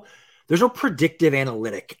 there's no predictive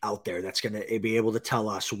analytic out there that's going to be able to tell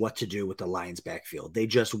us what to do with the Lions backfield. They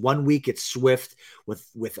just, one week it's Swift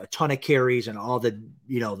with a ton of carries and all the,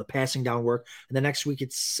 the passing down work. And the next week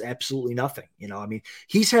it's absolutely nothing. I mean,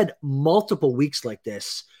 he's had multiple weeks like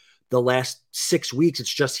this the last 6 weeks. It's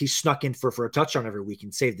just he snuck in for a touchdown every week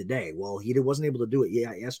and saved the day. Well, he wasn't able to do it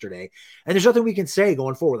yesterday. And there's nothing we can say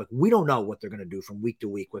going forward. Like, we don't know what they're going to do from week to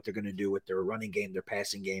week, what they're going to do with their running game, their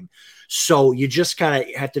passing game. So you just kind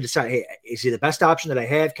of have to decide, hey, is he the best option that I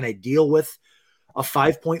have? Can I deal with a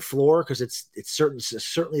 5-point floor? Because it's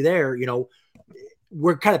certainly there.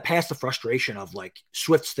 We're kind of past the frustration of like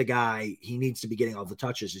Swift's the guy. He needs to be getting all the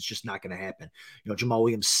touches. It's just not going to happen. Jamal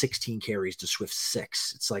Williams, 16 carries to Swift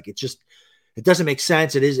 6. It's like, it doesn't make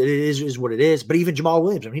sense. It is what it is. But even Jamal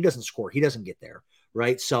Williams, I mean, he doesn't score. He doesn't get there.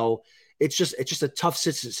 Right. So it's just a tough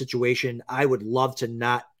situation. I would love to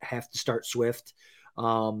not have to start Swift.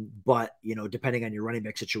 But depending on your running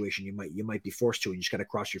back situation, you might be forced to, and you just got to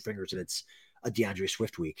cross your fingers that it's a DeAndre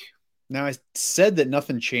Swift week. Now, I said that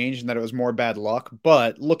nothing changed and that it was more bad luck,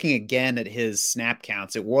 but looking again at his snap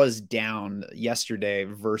counts, it was down yesterday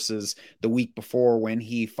versus the week before when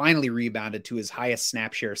he finally rebounded to his highest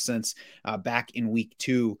snap share since back in week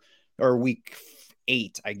 2 or week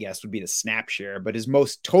 8, I guess would be the snap share, but his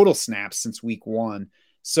most total snaps since week 1.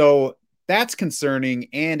 So that's concerning,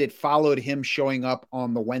 and it followed him showing up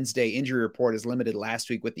on the Wednesday injury report as limited last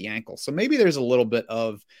week with the ankle. So maybe there's a little bit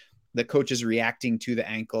of the coaches reacting to the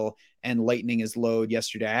ankle and lightening his load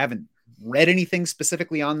yesterday. I haven't read anything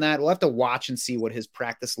specifically on that. We'll have to watch and see what his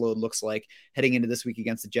practice load looks like heading into this week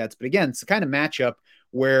against the Jets. But again, it's the kind of matchup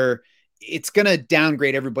where it's going to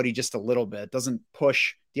downgrade everybody just a little bit. It doesn't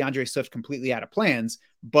push DeAndre Swift completely out of plans,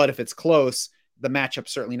 but if it's close, the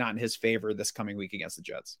matchup's certainly not in his favor this coming week against the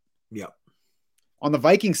Jets. Yeah. On the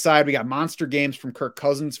Vikings side, we got monster games from Kirk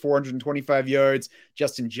Cousins, 425 yards,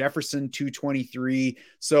 Justin Jefferson, 223.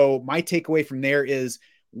 So my takeaway from there is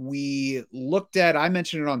I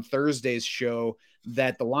mentioned it on Thursday's show,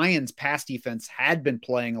 that the Lions pass defense had been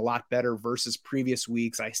playing a lot better versus previous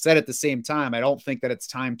weeks. I said at the same time, I don't think that it's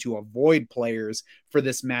time to avoid players for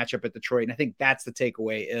this matchup at Detroit. And I think that's the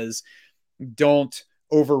takeaway is don't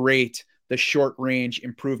overrate the short range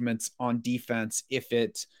improvements on defense if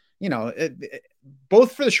it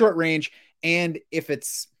both for the short range and if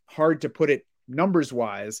it's hard to put it numbers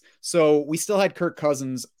wise. So we still had Kirk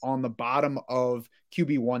Cousins on the bottom of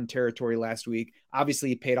QB1 territory last week. Obviously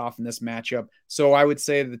he paid off in this matchup. So I would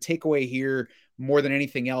say the takeaway here more than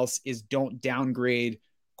anything else is don't downgrade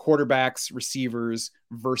quarterbacks, receivers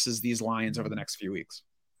versus these Lions over the next few weeks.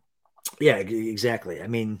 Yeah, exactly. I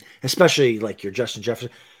mean, especially like your Justin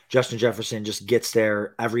Jefferson. Justin Jefferson just gets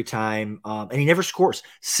there every time, and he never scores.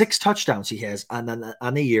 6 touchdowns he has on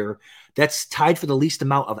the year. That's tied for the least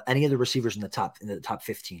amount of any of the receivers in the top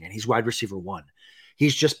 15, and he's wide receiver 1.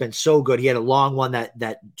 He's just been so good. He had a long one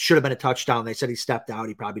that should have been a touchdown. They said he stepped out.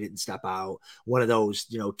 He probably didn't step out. One of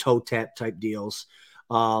those, toe tap type deals.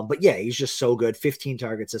 But yeah, he's just so good. 15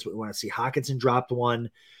 targets. That's what we want to see. Hockenson dropped one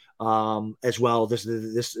as well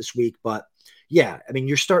this week, but yeah, I mean,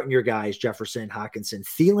 you're starting your guys, Jefferson, Hockenson,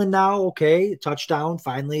 Thielen now. Okay. Touchdown.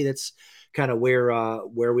 Finally, that's kind of where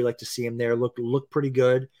we like to see him there. Look pretty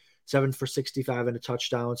good. 7 for 65 and a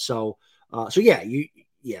touchdown. So yeah,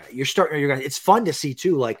 you're starting your guys. It's fun to see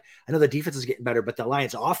too. Like, I know the defense is getting better, but the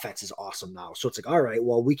Lions offense is awesome now. So it's like, all right,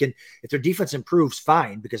 well, if their defense improves,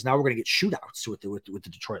 fine, because now we're going to get shootouts with the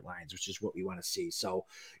Detroit Lions, which is what we want to see. So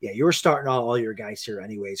yeah, you're starting all your guys here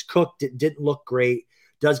anyways. Cook didn't look great.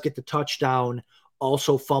 Does get the touchdown,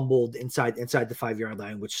 also fumbled inside the 5-yard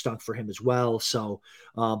line, which stunk for him as well. So,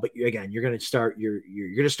 but again, you're going to start you're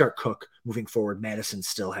going to start Cook moving forward. Madison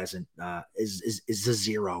still hasn't is a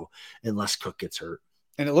 0 unless Cook gets hurt.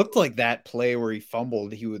 And it looked like that play where he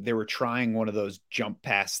fumbled, they were trying one of those jump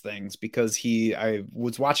pass things because I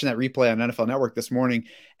was watching that replay on NFL Network this morning,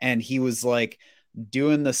 and he was like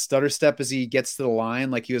doing the stutter step as he gets to the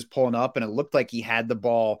line, like he was pulling up, and it looked like he had the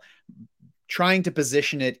ball trying to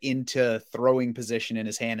position it into throwing position in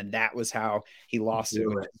his hand, and that was how he lost it.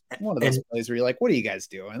 One of those plays where you're like, what are you guys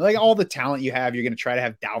doing? Like, all the talent you have, you're going to try to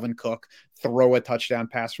have Dalvin Cook throw a touchdown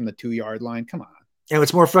pass from the 2-yard line. Come on. And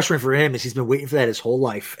what's more frustrating for him is he's been waiting for that his whole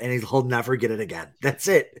life, and he'll never get it again. That's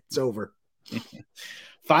it. It's over.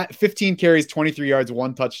 15 carries, 23 yards,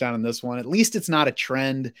 1 touchdown in this one. At least it's not a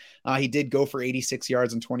trend. He did go for 86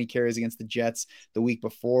 yards and 20 carries against the Jets the week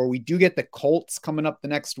before. We do get the Colts coming up the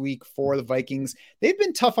next week for the Vikings. They've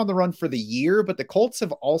been tough on the run for the year, but the Colts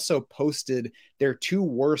have also posted their 2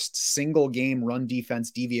 worst single game run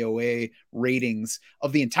defense DVOA ratings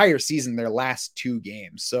of the entire season, their last 2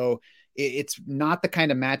 games. So it's not the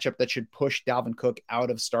kind of matchup that should push Dalvin Cook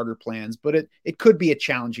out of starter plans, but it could be a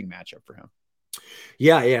challenging matchup for him.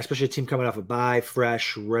 Yeah, especially a team coming off a bye,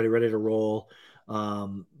 fresh, ready to roll.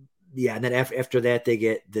 And then after that, they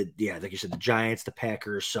get like you said, the Giants, the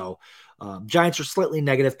Packers. So Giants are slightly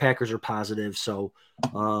negative, Packers are positive. So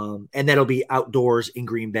and that'll be outdoors in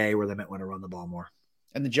Green Bay where they might want to run the ball more.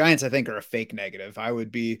 And the Giants, I think, are a fake negative. I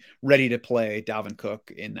would be ready to play Dalvin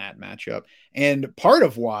Cook in that matchup. And part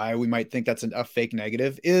of why we might think that's a fake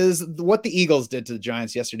negative is what the Eagles did to the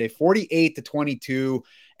Giants yesterday, 48-22.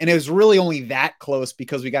 And it was really only that close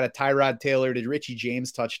because we got a Tyrod Taylor to Richie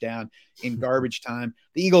James touchdown in garbage time.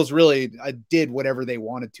 The Eagles really did whatever they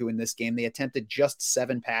wanted to in this game. They attempted just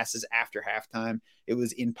 7 passes after halftime. It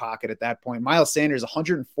was in pocket at that point. Miles Sanders,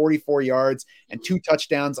 144 yards and 2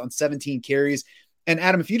 touchdowns on 17 carries. And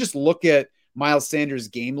Adam, if you just look at Miles Sanders'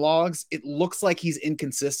 game logs, it looks like he's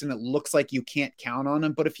inconsistent. It looks like you can't count on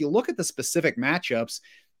him. But if you look at the specific matchups,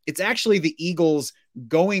 it's actually the Eagles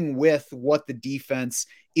going with what the defense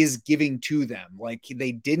is giving to them. Like,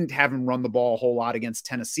 they didn't have him run the ball a whole lot against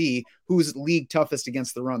Tennessee, who's league toughest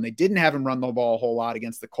against the run. They didn't have him run the ball a whole lot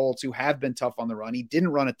against the Colts, who have been tough on the run. He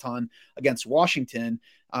didn't run a ton against Washington.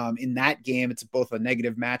 In that game, it's both a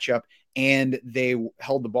negative matchup and they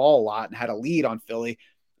held the ball a lot and had a lead on Philly.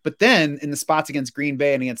 But then in the spots against Green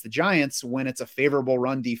Bay and against the Giants, when it's a favorable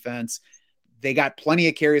run defense, they got plenty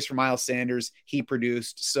of carries for Miles Sanders. He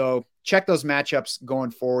produced. So check those matchups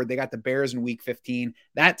going forward. They got the Bears in week 15.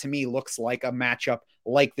 That to me looks like a matchup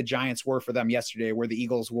like the Giants were for them yesterday, where the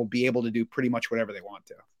Eagles will be able to do pretty much whatever they want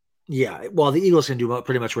to. Yeah, well, the Eagles can do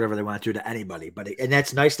pretty much whatever they want to do to anybody, and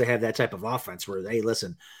that's nice to have that type of offense where, hey,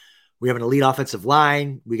 listen, we have an elite offensive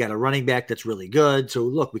line. We got a running back that's really good. So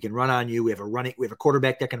look, we can run on you. We have a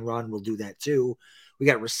quarterback that can run. We'll do that too. We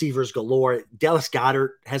got receivers galore. Dallas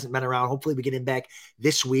Goedert hasn't been around. Hopefully we get him back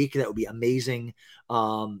this week. That would be amazing.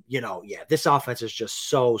 This offense is just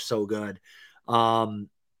so good. I've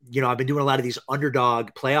been doing a lot of these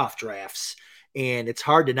underdog playoff drafts, and it's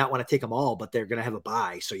hard to not want to take them all, but they're going to have a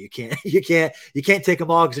bye. So you can't take them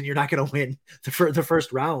all because then you're not going to win the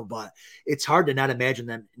first round, but it's hard to not imagine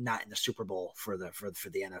them not in the Super Bowl for the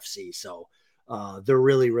NFC. So they're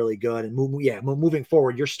really, really good. And moving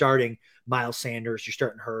forward, you're starting Miles Sanders, you're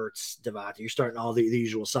starting Hurts, Devontae, you're starting all the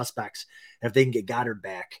usual suspects. And if they can get Goddard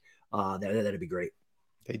back, that'd be great.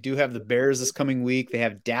 They do have the Bears this coming week. They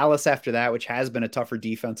have Dallas after that, which has been a tougher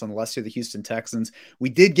defense unless you're the Houston Texans. We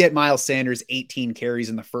did get Miles Sanders 18 carries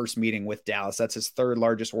in the first meeting with Dallas. That's his 3rd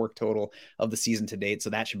largest work total of the season to date.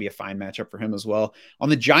 So that should be a fine matchup for him as well. On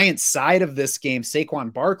the Giants side of this game,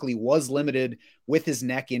 Saquon Barkley was limited with his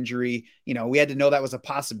neck injury. We had to know that was a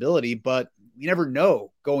possibility, but we never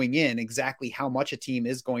know going in exactly how much a team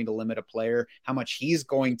is going to limit a player, how much he's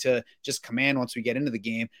going to just command once we get into the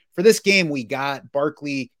game. For this game, we got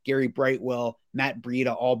Barkley, Gary Brightwell, Matt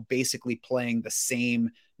Breida all basically playing the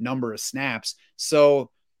same number of snaps.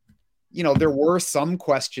 So, there were some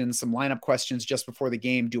lineup questions just before the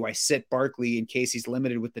game. Do I sit Barkley in case he's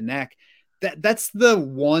limited with the neck? That's the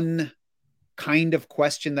one kind of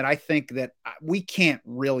question that I think that we can't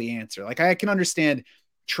really answer. Like, I can understand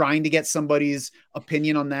trying to get somebody's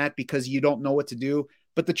opinion on that because you don't know what to do.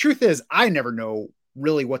 But the truth is, I never know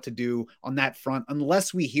really what to do on that front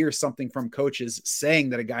unless we hear something from coaches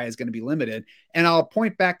saying that a guy is going to be limited. And I'll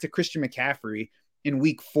point back to Christian McCaffrey in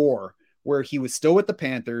week 4, where he was still with the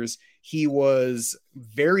Panthers. He was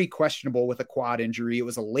very questionable with a quad injury. It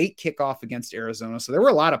was a late kickoff against Arizona. So there were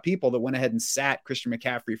a lot of people that went ahead and sat Christian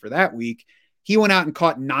McCaffrey for that week. He went out and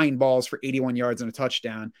caught 9 balls for 81 yards and a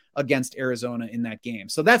touchdown against Arizona in that game.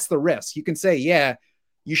 So that's the risk. You can say, yeah,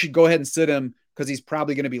 you should go ahead and sit him because he's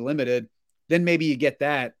probably going to be limited. Then maybe you get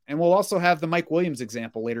that. And we'll also have the Mike Williams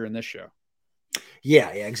example later in this show. Yeah,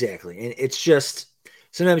 exactly. And it's just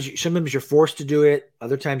sometimes you're forced to do it.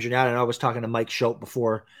 Other times you're not. And I was talking to Mike Schultz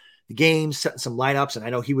before the game, setting some lineups. And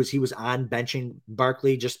I know he was on benching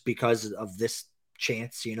Barkley just because of this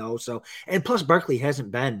chance, So, and plus Barkley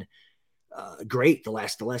hasn't been great the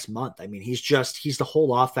last month. I mean, he's the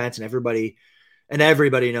whole offense, and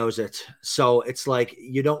everybody knows it. So it's like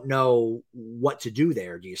you don't know what to do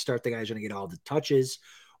there. Do you start the guy who's going to get all the touches,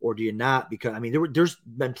 or do you not? Because I mean, there's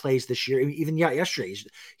been plays this year, even yesterday.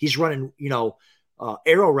 He's running,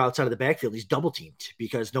 arrow routes out of the backfield, he's double teamed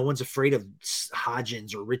because no one's afraid of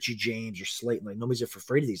Hodgins or Richie James or Slayton. Like nobody's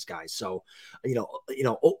afraid of these guys. So,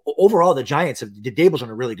 overall, the Giants Dable's done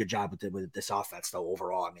a really good job with this offense, though.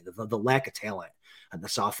 Overall, I mean, the lack of talent on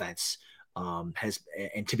this offense has,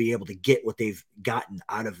 and to be able to get what they've gotten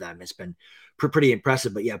out of them has been pretty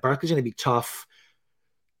impressive. But yeah, Barkley's going to be tough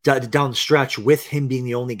down the stretch with him being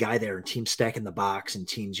the only guy there and teams stacking the box and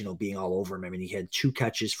teams, being all over him. I mean, he had 2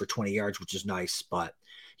 catches for 20 yards, which is nice, but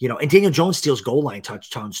and Daniel Jones steals goal line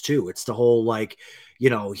touchdowns too. It's the whole,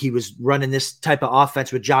 he was running this type of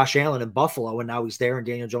offense with Josh Allen in Buffalo and now he's there and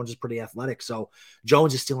Daniel Jones is pretty athletic. So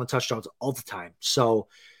Jones is stealing touchdowns all the time. So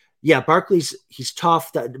yeah, he's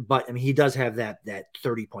tough, but I mean, he does have that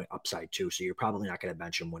 30-point upside too. So you're probably not going to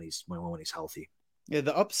bench him when he's healthy. Yeah,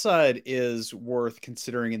 the upside is worth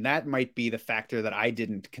considering, and that might be the factor that I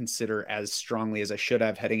didn't consider as strongly as I should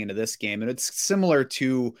have heading into this game. And it's similar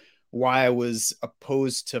to why I was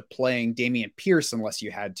opposed to playing Dameon Pierce unless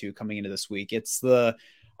you had to coming into this week. It's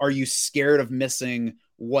are you scared of missing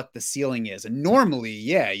what the ceiling is? And normally,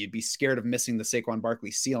 yeah, you'd be scared of missing the Saquon Barkley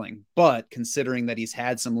ceiling. But considering that he's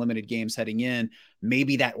had some limited games heading in,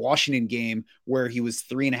 maybe that Washington game where he was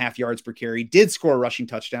 3.5 yards per carry, did score a rushing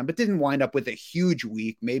touchdown, but didn't wind up with a huge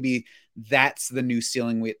week. Maybe that's the new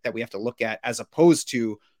ceiling that we have to look at as opposed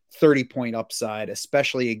to 30-point upside,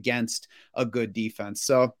 especially against a good defense.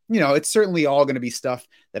 So, it's certainly all going to be stuff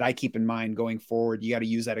that I keep in mind going forward. You got to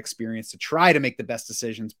use that experience to try to make the best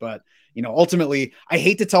decisions. But, ultimately, I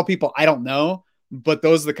hate to tell people I don't know, but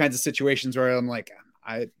those are the kinds of situations where I'm like,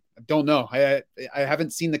 I don't know. I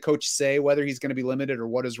haven't seen the coach say whether he's going to be limited or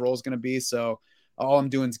what his role is going to be. So all I'm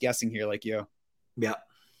doing is guessing here like you. Yeah.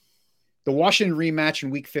 The Washington rematch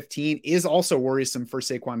in week 15 is also worrisome for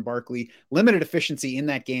Saquon Barkley. Limited efficiency in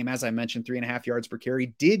that game, as I mentioned, 3.5 yards per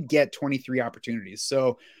carry, did get 23 opportunities.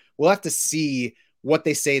 So we'll have to see what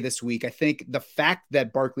they say this week. I think the fact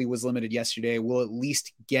that Barkley was limited yesterday will at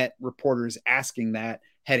least get reporters asking that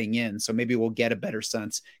heading in. So maybe we'll get a better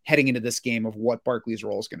sense heading into this game of what Barkley's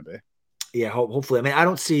role is going to be. Yeah, hopefully. I mean, I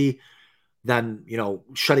don't see them,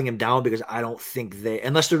 shutting him down because I don't think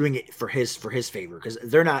unless they're doing it for his favor, because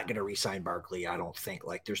they're not going to re-sign Barkley. I don't think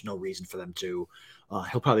there's no reason for them to.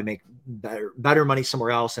 He'll probably make better money somewhere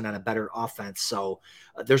else and on a better offense. So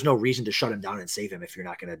there's no reason to shut him down and save him if you're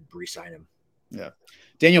not going to re-sign him. Yeah.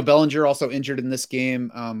 Daniel Bellinger also injured in this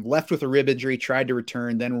game, left with a rib injury, tried to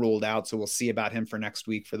return, then ruled out. So we'll see about him for next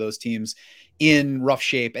week for those teams in rough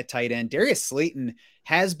shape at tight end. Darius Slayton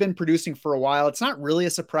has been producing for a while. It's not really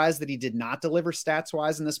a surprise that he did not deliver stats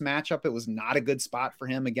wise in this matchup. It was not a good spot for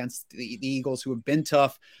him against the Eagles, who have been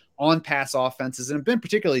tough on pass offenses and have been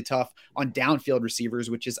particularly tough on downfield receivers,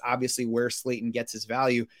 which is obviously where Slayton gets his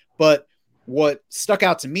value. But what stuck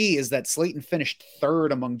out to me is that Slayton finished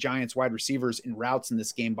 3rd among Giants wide receivers in routes in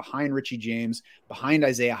this game, behind Richie James, behind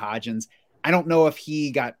Isaiah Hodgins. I don't know if he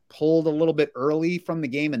got pulled a little bit early from the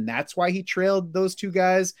game and that's why he trailed those 2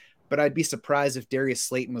 guys, but I'd be surprised if Darius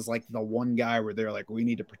Slayton was like the one guy where they're like, we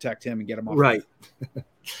need to protect him and get him off. Right.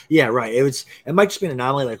 Yeah, right. It might just be an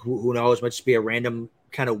anomaly. Like who knows? It might just be a random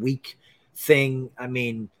kind of week thing. I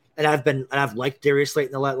mean, and I've liked Darius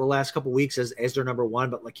Slayton the last couple of weeks as their number one,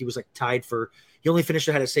 but he was tied he only finished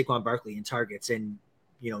ahead of Saquon Barkley in targets and,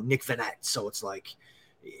 Nick Vannett. So it's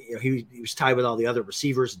he was tied with all the other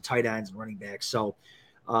receivers and tight ends and running backs. So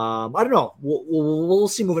I don't know. We'll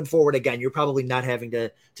see moving forward. Again, you're probably not having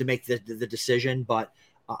to make the decision, but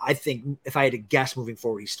I think if I had to guess moving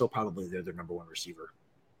forward, he's still probably their number one receiver.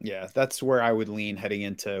 Yeah, that's where I would lean heading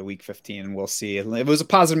into week 15, and we'll see. It was a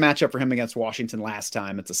positive matchup for him against Washington last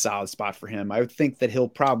time. It's a solid spot for him. I would think that he'll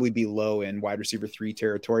probably be low in wide receiver 3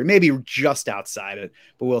 territory, maybe just outside it,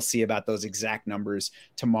 but we'll see about those exact numbers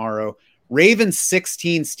tomorrow. Ravens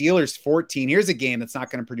 16, Steelers 14. Here's a game that's not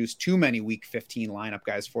going to produce too many week 15 lineup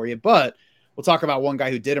guys for you, but we'll talk about one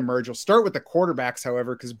guy who did emerge. We'll start with the quarterbacks,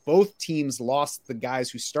 however, because both teams lost the guys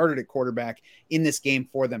who started at quarterback in this game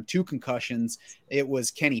for them. 2 concussions. It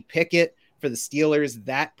was Kenny Pickett for the Steelers.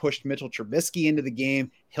 That pushed Mitchell Trubisky into the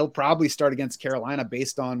game. He'll probably start against Carolina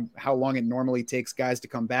based on how long it normally takes guys to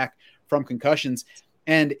come back from concussions.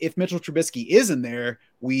 And if Mitchell Trubisky is in there,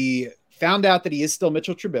 we found out that he is still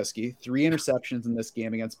Mitchell Trubisky. 3 interceptions in this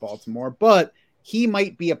game against Baltimore, but he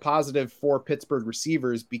might be a positive for Pittsburgh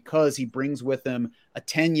receivers because he brings with him a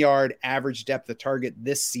 10-yard average depth of target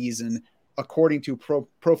this season, according to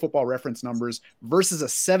Pro Football Reference numbers, versus a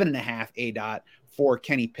 7.5 ADOT for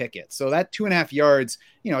Kenny Pickett. So that 2.5 yards,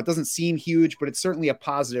 it doesn't seem huge, but it's certainly a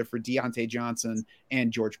positive for Deontay Johnson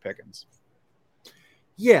and George Pickens.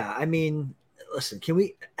 Yeah, I mean, listen, can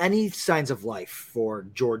we any signs of life for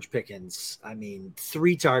George Pickens? I mean,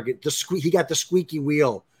 3 target, he got the squeaky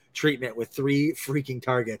wheel treatment with 3 freaking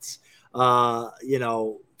targets.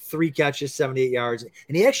 3 catches, 78 yards,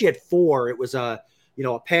 and he actually had 4. It was a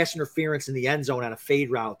pass interference in the end zone on a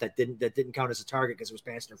fade route that didn't count as a target because it was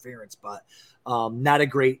pass interference, but not a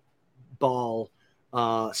great ball.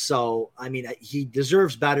 So I mean, he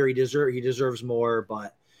deserves better. He deserves more,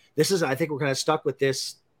 but I think we're kind of stuck with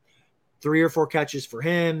this. 3 or 4 catches for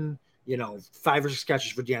him, 5 or 6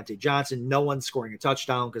 catches for Deontay Johnson. No one's scoring a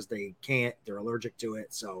touchdown because they can't. They're allergic to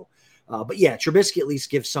it. So, but yeah, Trubisky at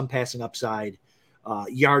least gives some passing upside,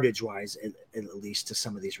 yardage-wise, at least to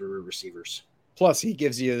some of these receivers. Plus, he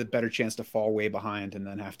gives you a better chance to fall way behind and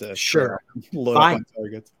then have to load up on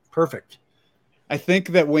targets. Perfect. I think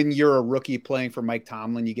that when you're a rookie playing for Mike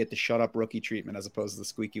Tomlin, you get the shut up rookie treatment as opposed to the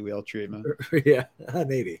squeaky wheel treatment. Yeah,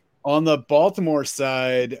 maybe. On the Baltimore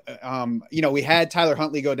side, we had Tyler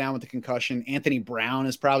Huntley go down with the concussion. Anthony Brown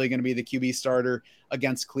is probably going to be the QB starter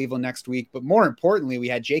against Cleveland next week. But more importantly, we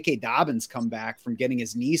had J.K. Dobbins come back from getting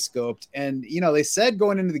his knee scoped. And, they said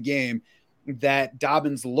going into the game that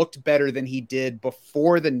Dobbins looked better than he did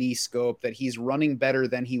before the knee scope, that he's running better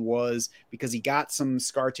than he was because he got some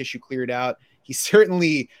scar tissue cleared out. He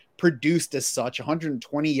certainly produced as such,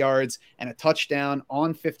 120 yards and a touchdown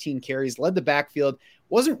on 15 carries, led the backfield.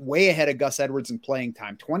 Wasn't way ahead of Gus Edwards in playing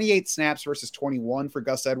time. 28 snaps versus 21 for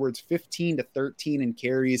Gus Edwards, 15-13 in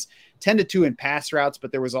carries, 10-2 in pass routes,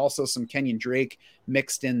 but there was also some Kenyon Drake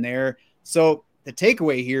mixed in there. So the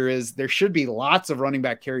takeaway here is there should be lots of running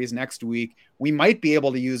back carries next week. We might be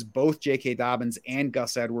able to use both J.K. Dobbins and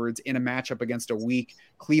Gus Edwards in a matchup against a weak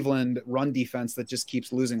Cleveland run defense that just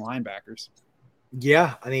keeps losing linebackers.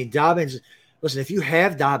 Yeah, I mean, Dobbins – listen, if you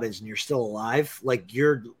have Dobbins and you're still alive,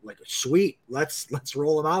 you're sweet. Let's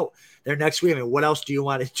roll him out there next week. I mean, what else do you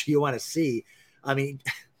want to see? I mean,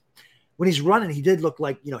 when he's running, he did look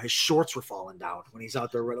like his shorts were falling down when he's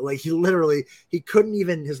out there running. He couldn't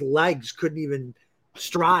even, his legs couldn't even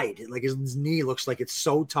stride. His knee looks like it's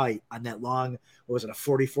so tight on that long. What was it, a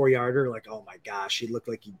 44-yarder? Oh my gosh, he looked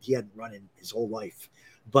like he hadn't run in his whole life.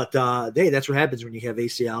 But that's what happens when you have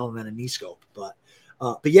ACL and then a knee scope. But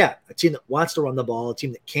yeah, a team that wants to run the ball, a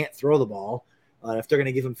team that can't throw the ball, if they're going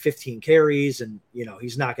to give him 15 carries, and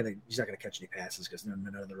he's not going to catch any passes because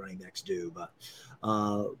none of the running backs do.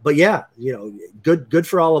 But yeah, good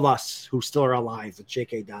for all of us who still are alive with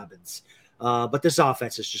J.K. Dobbins. But this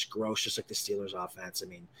offense is just gross, just like the Steelers' offense. I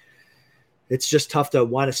mean, it's just tough to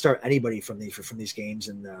want to start anybody from these games,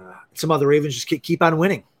 and some other Ravens just keep on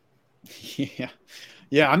winning. Yeah.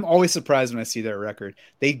 Yeah, I'm always surprised when I see their record.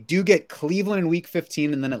 They do get Cleveland in week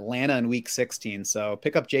 15 and then Atlanta in week 16. So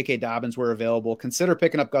pick up J.K. Dobbins where available. Consider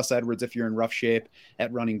picking up Gus Edwards if you're in rough shape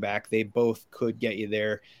at running back. They both could get you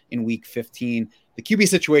there in week 15. The QB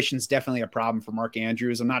situation is definitely a problem for Mark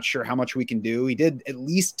Andrews. I'm not sure how much we can do. He did at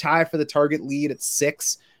least tie for the target lead at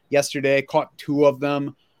 6 yesterday, caught 2 of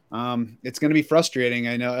them. It's going to be frustrating.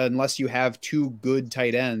 I know unless you have 2 good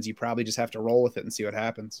tight ends, you probably just have to roll with it and see what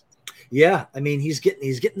happens. Yeah, I mean, he's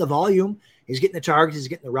getting the volume, he's getting the targets, he's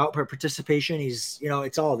getting the route participation. He's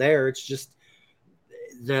it's all there. It's just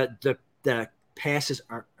the passes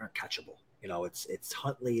aren't catchable. It's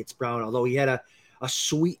Huntley, it's Brown. Although he had a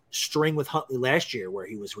sweet string with Huntley last year where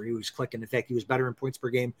he was clicking. In fact, he was better in points per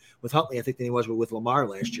game with Huntley, I think, than he was with Lamar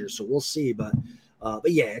last year. So we'll see. But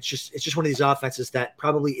yeah, it's just one of these offenses that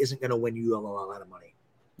probably isn't going to win you a lot of money.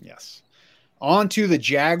 Yes. On to the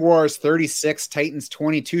Jaguars 36, Titans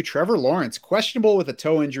 22. Trevor Lawrence, questionable with a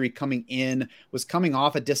toe injury was coming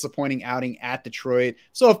off a disappointing outing at Detroit.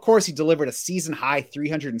 So, of course, he delivered a season-high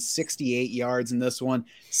 368 yards in this one.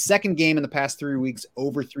 Second game in the past 3 weeks,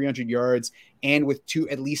 over 300 yards, and with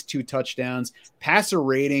at least 2 touchdowns. Passer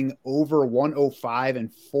rating over 105 in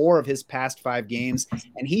 4 of his past 5 games,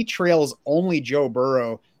 and he trails only Joe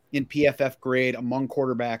Burrow in PFF grade among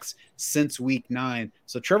quarterbacks since week 9.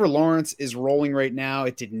 So Trevor Lawrence is rolling right now.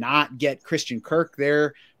 It did not get Christian Kirk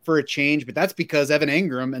there for a change, but that's because Evan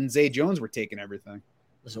Ingram and Zay Jones were taking everything.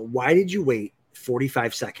 So why did you wait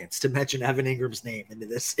 45 seconds to mention Evan Ingram's name into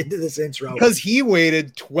this intro? Because he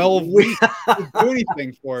waited 12 weeks to do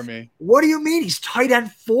anything for me. What do you mean? He's tight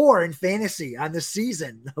end 4 in fantasy on the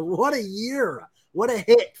season. What a year. What a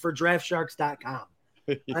hit for DraftSharks.com.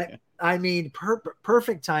 Yeah. I mean,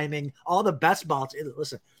 perfect timing. All the best balls.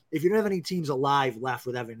 Listen, if you don't have any teams alive left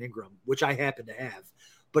with Evan Ingram, which I happen to have,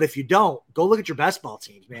 but if you don't, go look at your best ball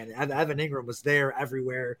teams, man. Evan Ingram was there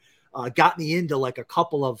everywhere. Got me into a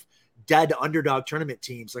couple of dead underdog tournament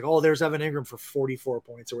teams. There's Evan Ingram for 44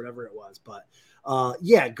 points or whatever it was. But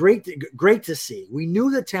yeah, great to see. We knew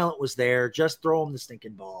the talent was there. Just throw him the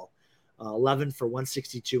stinking ball. 11 for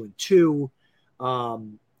 162 and 2.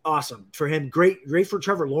 Awesome for him. Great for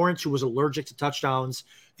Trevor Lawrence, who was allergic to touchdowns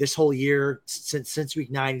this whole year. Since week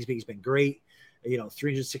 9, he's been great.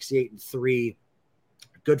 368 and 3.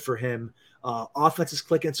 Good for him. Offense is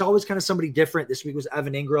clicking. It's always kind of somebody different. This week was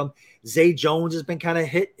Evan Ingram. Zay Jones has been kind of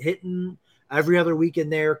hitting every other week in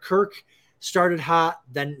there. Kirk started hot,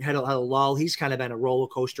 then had a lull. He's kind of been a roller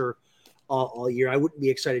coaster all year. I wouldn't be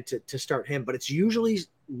excited to start him, but it's usually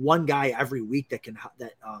one guy every week that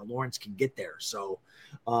Lawrence can get there. So,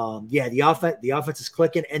 the offense is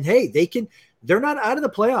clicking, and hey, they're not out of the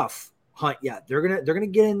playoff hunt yet. They're gonna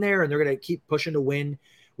get in there, and they're gonna keep pushing to win,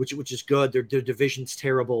 which is good. Their division's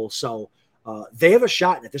terrible, so they have a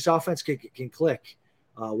shot. And if this offense can click,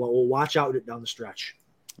 we'll watch out down the stretch.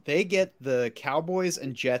 They get the Cowboys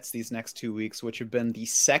and Jets these next 2 weeks, which have been the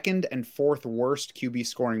second and fourth worst QB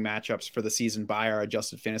scoring matchups for the season by our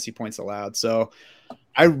adjusted fantasy points allowed. So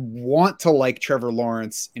I want to like Trevor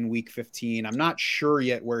Lawrence in week 15. I'm not sure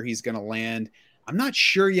yet where he's going to land. I'm not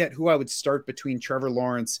sure yet who I would start between Trevor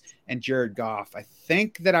Lawrence and Jared Goff. I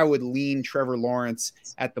think that I would lean Trevor Lawrence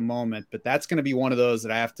at the moment, but that's going to be one of those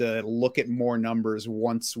that I have to look at more numbers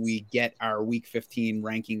once we get our week 15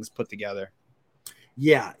 rankings put together.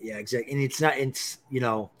 Yeah, exactly.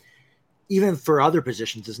 And even for other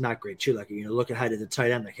positions, it's not great too. Like, look ahead at the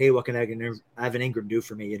tight end, like, hey, what can Evan Ingram do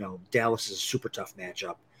for me? Dallas is a super tough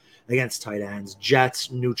matchup against tight ends. Jets,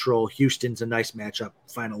 neutral. Houston's a nice matchup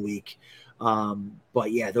final week.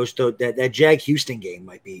 But yeah, that Jag Houston game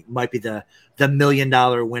might be the $1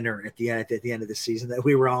 million winner at the end of the season that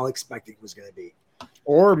we were all expecting was going to be.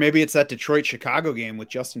 Or maybe it's that Detroit Chicago game with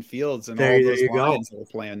Justin Fields and all those Lions that we're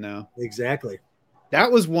playing now. Exactly. That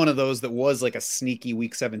was one of those that was like a sneaky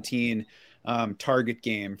week 17 target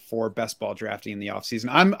game for best ball drafting in the offseason.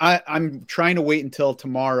 I'm trying to wait until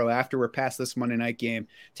tomorrow after we're past this Monday night game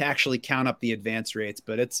to actually count up the advance rates.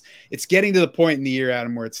 But it's getting to the point in the year,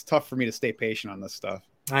 Adam, where it's tough for me to stay patient on this stuff.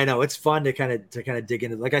 I know it's fun to kind of dig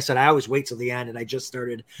into. Like I said, I always wait till the end, and I just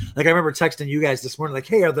started. Like I remember texting you guys this morning, like,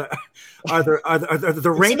 "Hey, are the rankings?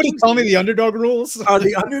 Somebody tell me the underdog rules. Are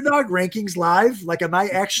the underdog rankings live? Like, am I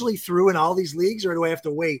actually through in all these leagues, or do I have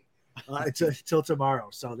to wait till tomorrow?"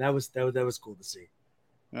 So that was cool to see.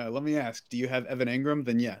 Let me ask, do you have Evan Ingram?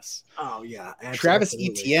 Then yes. Oh, yeah. Travis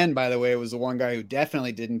Etienne, by the way, was the one guy who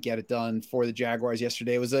definitely didn't get it done for the Jaguars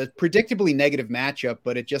yesterday. It was a predictably negative matchup,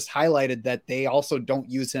 but it just highlighted that they also don't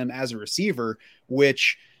use him as a receiver,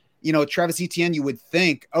 which, Travis Etienne, you would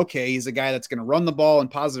think, okay, he's a guy that's going to run the ball in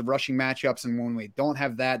positive rushing matchups. And when we don't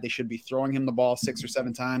have that, they should be throwing him the ball 6 or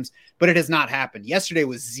 7 times, but it has not happened. Yesterday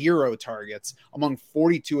was 0 targets among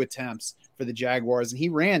 42 attempts for the Jaguars, and he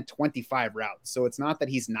ran 25 routes. So it's not that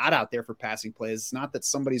he's not out there for passing plays. It's not that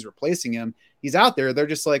somebody's replacing him. He's out there. They're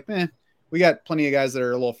just like, we got plenty of guys that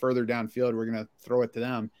are a little further downfield. We're going to throw it to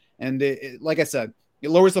them. And like I said, it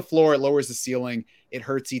lowers the floor. It lowers the ceiling. It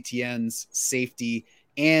hurts Etienne's safety.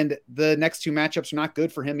 And the next 2 matchups are not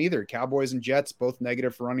good for him either. Cowboys and Jets, both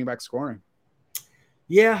negative for running back scoring.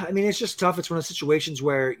 Yeah, I mean, it's just tough. It's one of the situations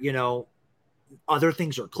where, other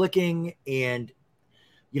things are clicking and,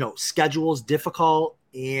 schedule is difficult.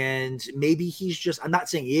 And maybe he's just, I'm not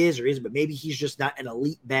saying he is or isn't, but maybe he's just not an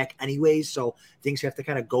elite back anyways. So things have to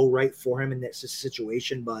kind of go right for him in that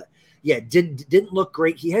situation. But yeah, didn't look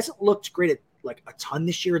great. He hasn't looked great at like a ton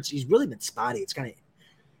this year. He's really been spotty. It's kind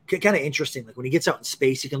of interesting. Like when he gets out in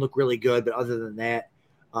space, he can look really good, but other than that,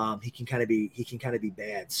 he can kind of be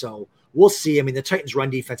bad. So we'll see. I mean, the Titans' run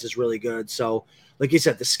defense is really good. So, like you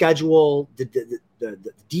said, the schedule, the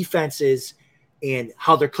defenses, and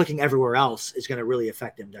how they're clicking everywhere else is going to really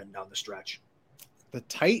affect him down the stretch. The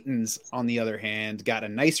Titans, on the other hand, got a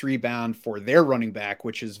nice rebound for their running back,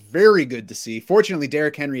 which is very good to see. Fortunately,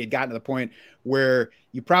 Derrick Henry had gotten to the point where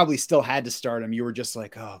you probably still had to start him. You were just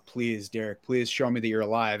like, oh, please, Derrick, please show me that you're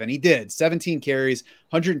alive. And he did. 17 carries,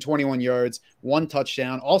 121 yards, 1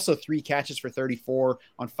 touchdown, also 3 catches for 34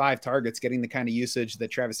 on 5 targets, getting the kind of usage that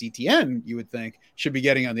Travis Etienne, you would think, should be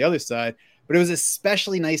getting on the other side. But it was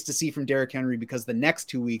especially nice to see from Derrick Henry because the next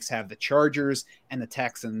 2 weeks have the Chargers and the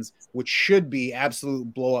Texans, which should be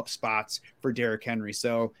absolute blow-up spots for Derrick Henry.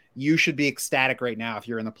 So you should be ecstatic right now if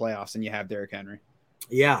you're in the playoffs and you have Derrick Henry.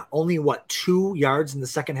 Yeah, only 2 yards in the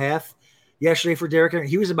second half yesterday for Derrick Henry.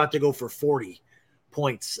 He was about to go for 40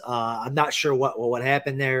 points. I'm not sure what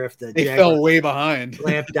happened there. If they fell way behind,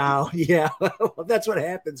 clamped down. Yeah, well, that's what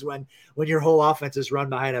happens when your whole offense is run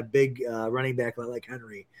behind a big running back like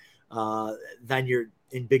Henry. Then you're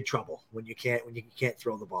in big trouble when you can't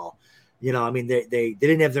throw the ball. I mean, they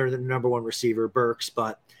didn't have their number 1 receiver, Burks,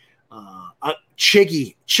 but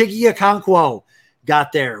Chiggy Okonkwo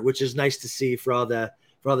got there, which is nice to see for all the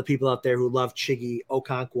for all the people out there who love Chiggy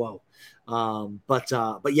Okonkwo.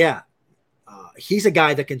 But yeah, he's a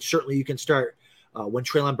guy that you can start when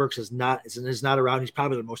Treylon Burks is not around. He's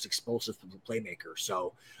probably the most explosive playmaker.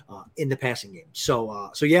 So in the passing game.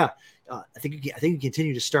 So yeah, I think you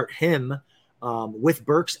continue to start him with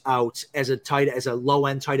Burks out as a low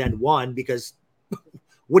end tight end one, because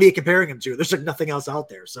what are you comparing him to? There's like nothing else out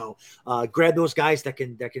there. So grab those guys that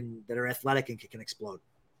are athletic and can explode.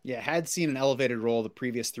 Yeah, had seen an elevated role the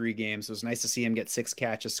previous 3 games. It was nice to see him get 6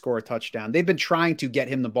 catches, score a touchdown. They've been trying to get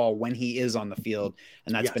him the ball when he is on the field,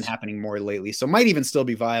 and that's been happening more lately. So might even still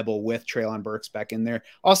be viable with Treylon Burks back in there.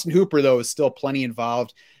 Austin Hooper, though, is still plenty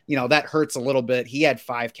involved. You know, that hurts a little bit. He had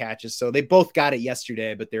 5 catches, so they both got it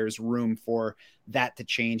yesterday, but there's room for that to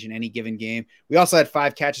change in any given game. We also had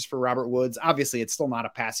 5 catches for Robert Woods. Obviously, it's still not a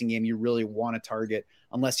passing game you really want to target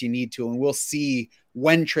unless you need to, and we'll see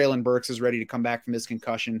when Treylon Burks is ready to come back from his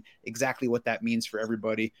concussion, exactly what that means for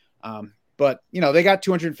everybody. But, you know, they got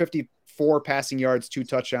 254 passing yards, 2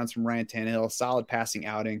 touchdowns from Ryan Tannehill, solid passing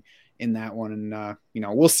outing in that one. And, you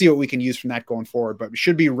know, we'll see what we can use from that going forward, but we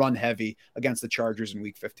should be run heavy against the Chargers in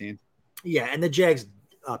week 15. Yeah. And the Jags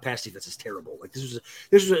pass defense is terrible. Like this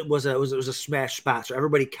was a smash spot. So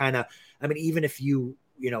everybody kind of, I mean, even if you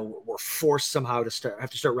were forced somehow to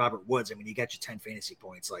have to start Robert Woods, I mean, you got your 10 fantasy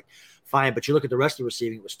points, like fine. But you look at the rest of the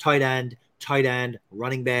receiving, it was tight end,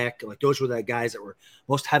 running back. Like those were the guys that were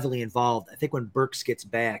most heavily involved. I think when Burks gets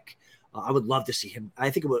back, I would love to see him.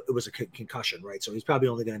 I think it was a concussion, right? So he's probably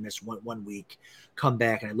only going to miss one week, come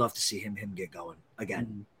back, and I'd love to see him get going again.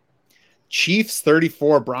 Mm-hmm. Chiefs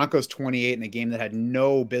 34, Broncos 28 in a game that had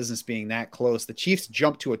no business being that close. The Chiefs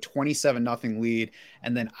jumped to a 27-0 lead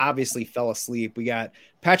and then obviously fell asleep. We got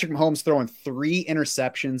Patrick Mahomes throwing 3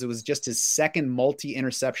 interceptions. It was just his second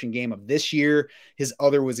multi-interception game of this year. His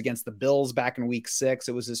other was against the Bills back in week 6.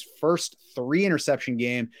 It was his first 3-interception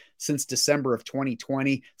game since December of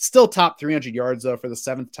 2020. Still top 300 yards, though, for the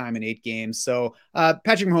 7th time in 8 games. So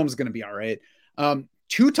Patrick Mahomes is going to be all right.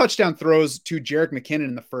 2 touchdown throws to Jerick McKinnon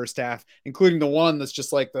in the first half, including the one that's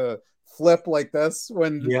just like the flip like this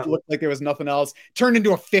when it looked like there was nothing else. Turned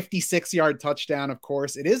into a 56-yard touchdown, of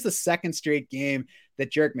course. It is the second straight game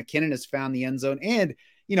that Jerick McKinnon has found the end zone. And,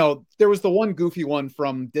 you know, there was the one goofy one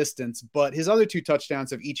from distance, but his other 2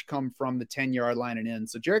 touchdowns have each come from the 10-yard line and in.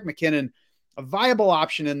 So Jerick McKinnon, a viable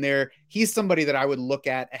option in there. He's somebody that I would look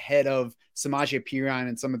at ahead of Samaje Perine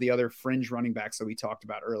and some of the other fringe running backs that we talked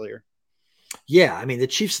about earlier. Yeah, I mean, the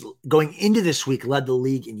Chiefs going into this week led the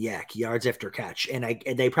league in yards after catch, and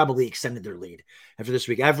they probably extended their lead after this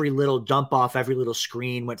week. Every little dump off, every little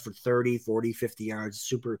screen went for 30, 40, 50 yards.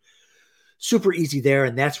 Super, super easy there,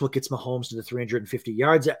 and that's what gets Mahomes to the 350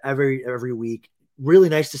 yards every week. Really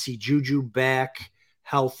nice to see Juju back,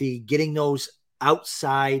 healthy, getting those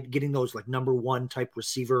outside, getting those like number 1 type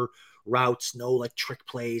receiver routes, no like trick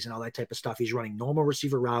plays and all that type of stuff. He's running normal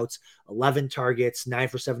receiver routes, 11 targets, 9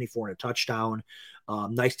 for 74 and a touchdown.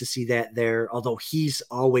 Nice to see that there. Although he's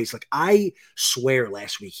always like, I swear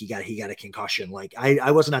last week he got a concussion. Like I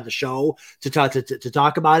wasn't on the show to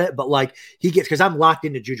talk about it, but like he gets, cause I'm locked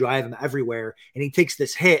into Juju. I have him everywhere and he takes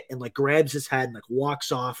this hit and like grabs his head and like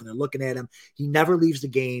walks off and they're looking at him. He never leaves the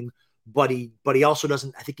game. But he also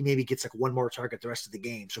doesn't, I think he maybe gets like 1 more target the rest of the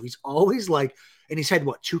game. So he's always like, and he's had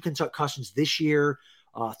 2 concussions this year,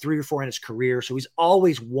 3 or 4 in his career. So he's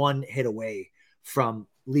always 1 hit away from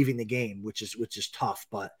leaving the game, which is tough.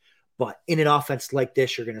 But in an offense like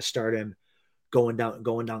this, you're going to start him going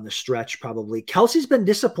down the stretch. Probably Kelsey's been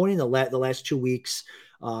disappointing the last 2 weeks.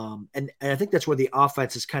 And I think that's where the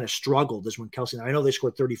offense has kind of struggled is when Kelsey, I know they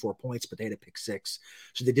scored 34 points, but they had a pick 6.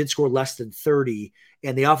 So they did score less than 30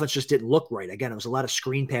 and the offense just didn't look right. Again, it was a lot of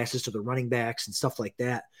screen passes to the running backs and stuff like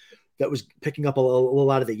that. That was picking up a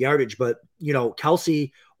lot of the yardage, but you know,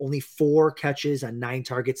 Kelsey only 4 catches on 9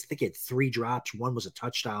 targets. I think he had 3 drops. 1 was a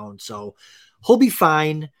touchdown. So he'll be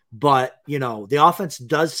fine. But you know, the offense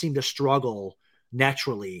does seem to struggle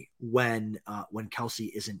naturally when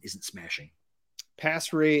Kelsey isn't smashing.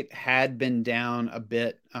 Pass rate had been down a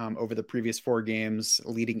bit over the previous 4 games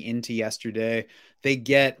leading into yesterday. They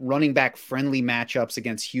get running back friendly matchups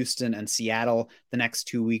against Houston and Seattle the next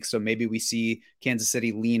 2 weeks. So maybe we see Kansas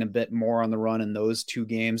City lean a bit more on the run in those 2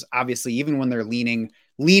 games. Obviously, even when they're leaning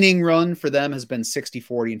run for them has been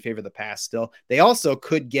 60-40 in favor of the pass still. They also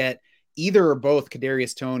could get either or both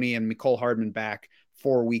Kadarius Toney and Mecole Hardman back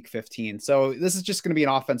for week 15. So this is just going to be an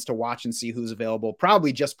offense to watch and see who's available.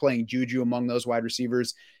 Probably just playing Juju among those wide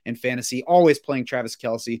receivers in fantasy, always playing Travis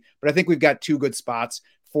Kelce. But I think we've got 2 good spots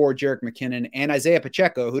for Jerick McKinnon and Isaiah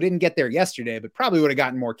Pacheco, who didn't get there yesterday, but probably would have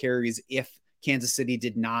gotten more carries if Kansas City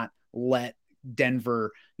did not let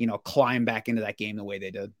Denver, climb back into that game the way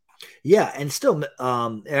they did. Yeah, and still,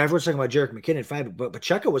 everyone's talking about Jerick McKinnon fine, but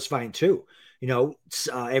Pacheco was fine too.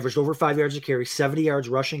 Averaged over 5 yards a carry, 70 yards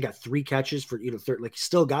rushing, got 3 catches for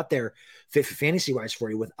still got there fantasy wise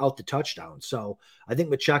for you without the touchdown. So I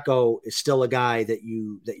think Pacheco is still a guy that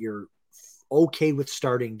you're okay with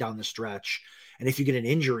starting down the stretch. And if you get an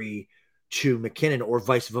injury to McKinnon or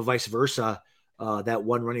vice versa, that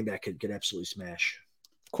one running back could absolutely smash.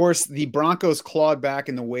 Of course, the Broncos clawed back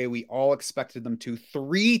in the way we all expected them to.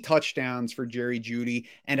 3 touchdowns for Jerry Jeudy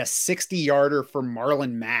and a 60-yarder for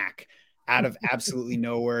Marlon Mack out of absolutely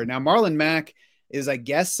nowhere. Now, Marlon Mack is, I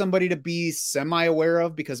guess, somebody to be semi-aware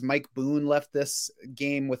of because Mike Boone left this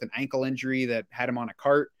game with an ankle injury that had him on a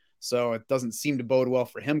cart. So it doesn't seem to bode well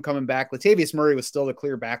for him coming back. Latavius Murray was still the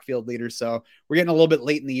clear backfield leader. So we're getting a little bit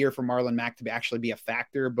late in the year for Marlon Mack to actually be a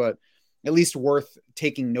factor, but at least worth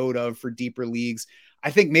taking note of for deeper leagues. I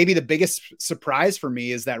think maybe the biggest surprise for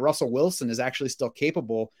me is that Russell Wilson is actually still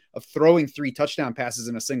capable of throwing 3 touchdown passes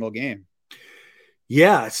in a single game.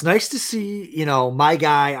 Yeah, it's nice to see, my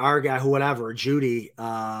guy, our guy, whoever, Jeudy,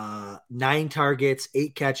 9 targets,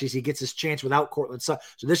 8 catches. He gets his chance without Courtland Sutton.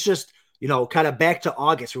 So this just, kind of back to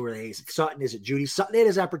August where is it Sutton? Is it Jeudy? Sutton had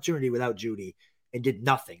his opportunity without Jeudy and did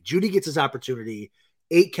nothing. Jeudy gets his opportunity.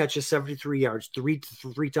 8 catches, 73 yards,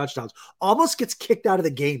 three touchdowns, almost gets kicked out of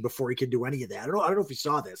the game before he can do any of that. I don't know if you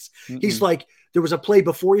saw this. Mm-mm. He's like, there was a play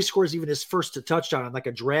before he scores even his first touchdown on like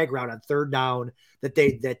a drag route on 3rd down that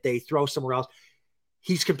they throw somewhere else.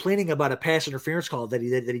 He's complaining about a pass interference call that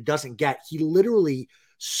he doesn't get. He literally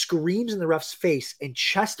screams in the ref's face and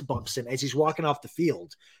chest bumps him as he's walking off the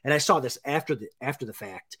field. And I saw this after the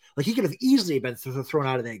fact. Like he could have easily been thrown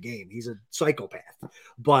out of that game. He's a psychopath.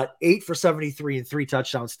 But 8 for 73 and 3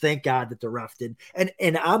 touchdowns. Thank God that the ref did.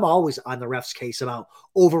 And I'm always on the ref's case about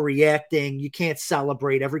overreacting. You can't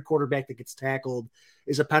celebrate. Every quarterback that gets tackled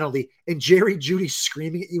is a penalty. And Jerry Jeudy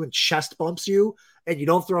screaming at you and chest bumps you and you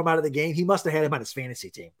don't throw him out of the game. He must have had him on his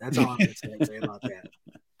fantasy team. That's all I'm going to say about that.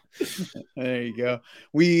 There you go.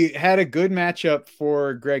 We had a good matchup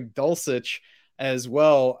for Greg Dulcich as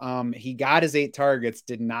well. He got his 8 targets,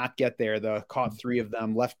 did not get there. Caught 3 of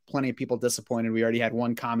them, left plenty of people disappointed. We already had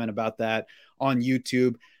one comment about that on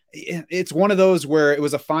YouTube. It's one of those where it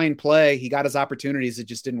was a fine play. He got his opportunities. It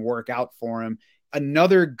just didn't work out for him.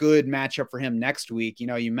 Another good matchup for him next week.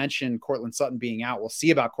 You mentioned Courtland Sutton being out. We'll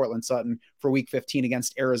see about Courtland Sutton for week 15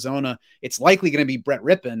 against Arizona. It's likely going to be Brett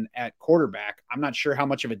Rippon at quarterback. I'm not sure how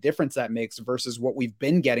much of a difference that makes versus what we've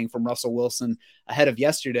been getting from Russell Wilson ahead of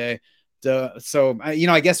yesterday. So,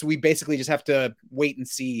 I guess we basically just have to wait and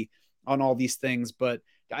see on all these things. But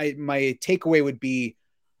my takeaway would be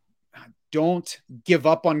don't give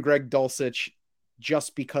up on Greg Dulcich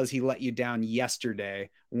just because he let you down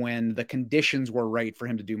yesterday when the conditions were right for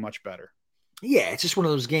him to do much better. Yeah, it's just one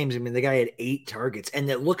of those games. I mean, the guy had 8 targets, and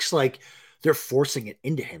it looks like they're forcing it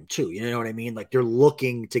into him too. You know what I mean? Like they're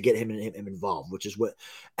looking to get him involved, which is what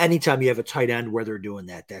anytime you have a tight end where they're doing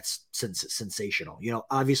that, that's sensational.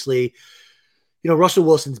 Obviously, Russell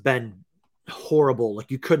Wilson's been horrible.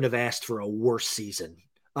 Like you couldn't have asked for a worse season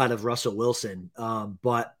out of Russell Wilson.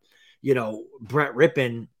 But Brett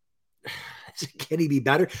Rippon, can he be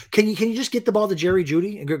better? Can you just get the ball to Jerry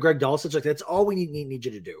Jeudy and Greg Dulcich? Like that's all we need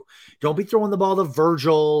you to do. Don't be throwing the ball to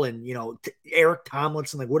Virgil and Eric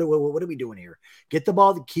Tomlinson. Like what are we doing here? Get the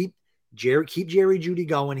ball to keep Jerry Jeudy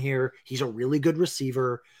going here. He's a really good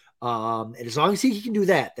receiver. And as long as he can do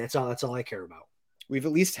that, that's all I care about. We've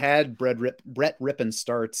at least had Brett Rippon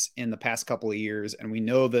starts in the past couple of years, and we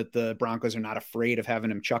know that the Broncos are not afraid of having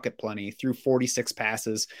him chuck it plenty. Threw 46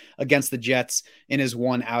 passes against the Jets in his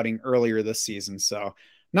one outing earlier this season. So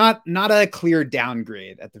not a clear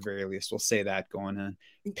downgrade at the very least. We'll say that going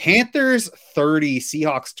in. Panthers 30,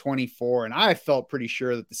 Seahawks 24. And I felt pretty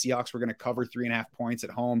sure that the Seahawks were going to cover 3.5 points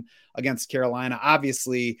at home against Carolina.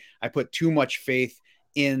 Obviously, I put too much faith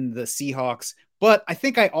in the Seahawks, but I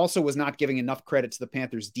think I also was not giving enough credit to the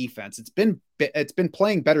Panthers defense. It's been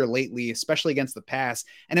playing better lately, especially against the pass.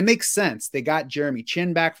 And it makes sense. They got Jeremy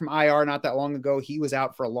Chin back from IR not that long ago. He was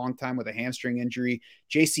out for a long time with a hamstring injury.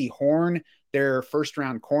 JC Horn, their first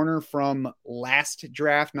round corner from last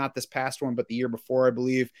draft, not this past one, but the year before, I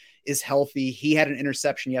believe, is healthy. He had an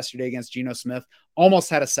interception yesterday against Geno Smith, almost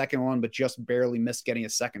had a second one, but just barely missed getting a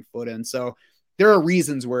second foot in. So there are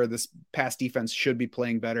reasons where this pass defense should be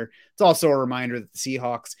playing better. It's also a reminder that the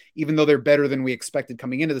Seahawks, even though they're better than we expected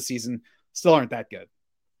coming into the season, still aren't that good.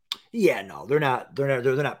 Yeah, no, they're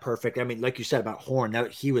not perfect. I mean, like you said about Horn,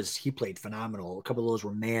 he played phenomenal. A couple of those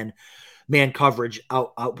were man coverage,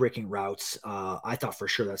 outbreaking routes. I thought for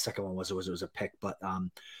sure that second one was a pick, but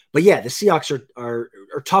yeah, the Seahawks are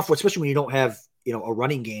tough, especially when you don't have a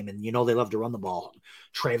running game, and they love to run the ball.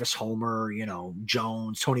 Travis Homer,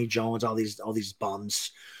 Jones, Tony Jones, all these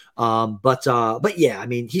bums. But yeah, I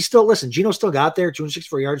mean, Geno still got there,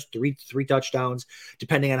 264 yards, three touchdowns,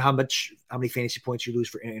 depending on how many fantasy points you lose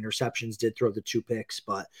for interceptions. Did throw the 2 picks,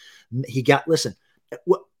 but he got. Listen,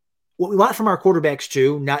 what we want from our quarterbacks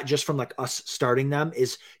too, not just from like us starting them,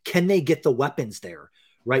 is can they get the weapons there?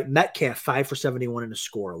 Right, Metcalf 5 for 71 in a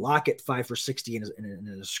score, Lockett 5 for 60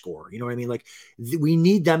 in a score. You know what I mean? Like we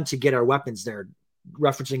need them to get our weapons there.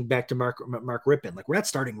 Referencing back to Mark Rippon, like we're not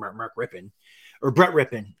starting Mark Rippon or Brett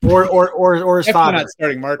Rippon or his father, not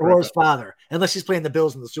starting Mark or Rippon. his father, unless he's playing the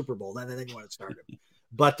Bills in the Super Bowl. Then you want to start him.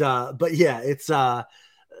 But yeah, it's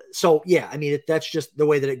so yeah. I mean, that's just the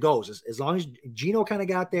way that it goes. As long as Geno kind of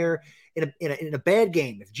got there in a bad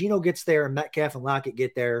game, if Geno gets there and Metcalf and Lockett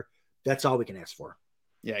get there, that's all we can ask for.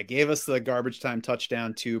 Yeah, it gave us the garbage time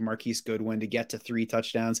touchdown to Marquise Goodwin to get to 3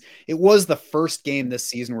 touchdowns. It was the first game this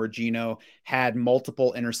season where Geno had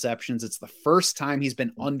multiple interceptions. It's the first time he's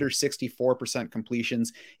been under 64%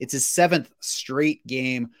 completions. It's his 7th straight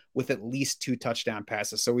game with at least 2 touchdown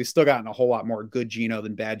passes. So we've still gotten a whole lot more good Geno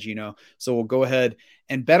than bad Geno. So we'll go ahead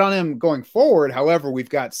and bet on him going forward. However, we've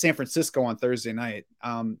got San Francisco on Thursday night.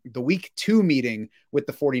 The week 2 meeting with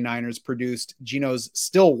the 49ers produced Geno's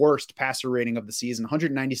still worst passer rating of the season,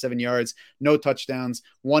 197 yards, no touchdowns,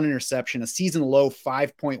 1 interception, a season low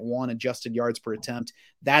 5.1 adjusted yards per attempt.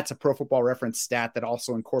 That's a Pro Football Reference stat that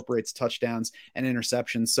also incorporates touchdowns and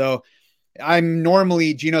interceptions. So I'm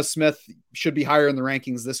normally Geno Smith should be higher in the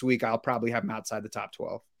rankings this week. I'll probably have him outside the top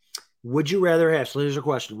 12. Would you rather have, so here's a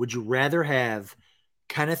question. Would you rather have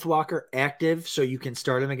Kenneth Walker active so you can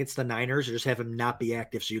start him against the Niners, or just have him not be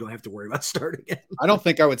active so you don't have to worry about starting him? I don't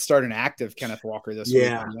think I would start an active Kenneth Walker this week,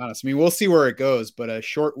 to be honest. I mean, we'll see where it goes, but a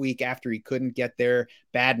short week after he couldn't get there,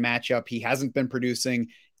 bad matchup. He hasn't been producing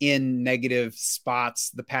in negative spots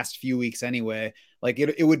the past few weeks anyway. Like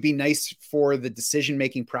it would be nice for the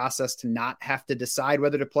decision-making process to not have to decide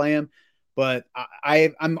whether to play him, but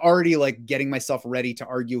I'm already like getting myself ready to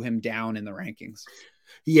argue him down in the rankings.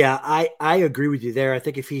 Yeah, I agree with you there. I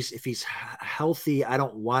think if he's healthy, I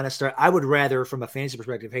don't want to start. I would rather, from a fantasy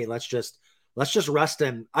perspective, hey, let's just rest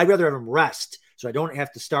him. I'd rather have him rest so I don't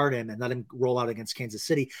have to start him and let him roll out against Kansas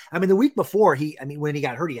City. I mean, the week before when he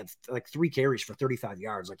got hurt, he had like 3 carries for 35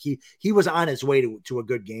 yards. Like he was on his way to a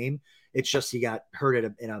good game. It's just he got hurt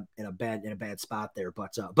in a bad spot there.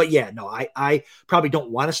 But yeah, no, I probably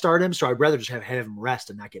don't want to start him, so I'd rather just have him rest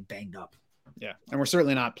and not get banged up. Yeah, and we're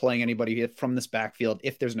certainly not playing anybody from this backfield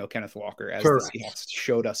if there's no Kenneth Walker, as Correct. The Seahawks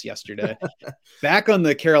showed us yesterday. Back on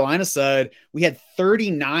the Carolina side, we had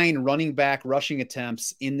 39 running back rushing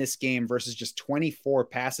attempts in this game versus just 24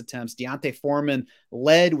 pass attempts. D'Onta Foreman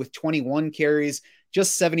led with 21 carries,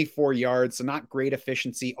 just 74 yards, so not great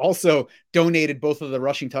efficiency. Also donated both of the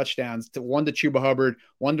rushing touchdowns, one to Chuba Hubbard,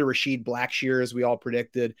 one to Rashid Blackshear, as we all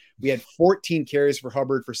predicted. We had 14 carries for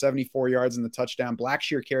Hubbard for 74 yards in the touchdown.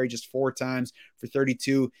 Blackshear carried just 4 times for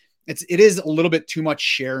 32. It is a little bit too much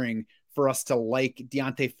sharing for us to like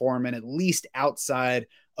D'Onta Foreman, at least outside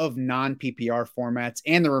of non-PPR formats,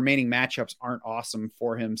 and the remaining matchups aren't awesome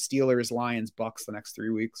for him. Steelers, Lions, Bucks the next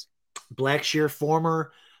 3 weeks. Blackshear,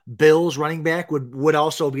 former Bills running back, would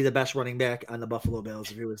also be the best running back on the Buffalo Bills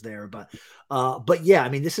if he was there. But yeah, I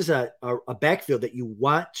mean, this is a backfield that you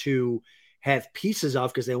want to have pieces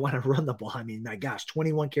of because they want to run the ball. I mean, my gosh,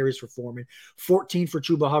 21 carries for Foreman, 14 for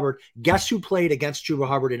Chuba Hubbard. Guess who played against Chuba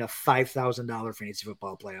Hubbard in a $5,000 fantasy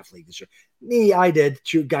football playoff league this year? Me, I did.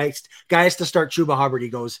 Guys to start Chuba Hubbard.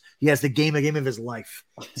 He has the game of his life,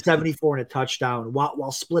 74 and a touchdown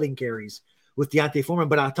while splitting carries with D'Onta Foreman.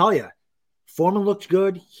 But I'll tell you, Foreman looked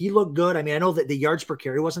good. He looked good. I mean, I know that the yards per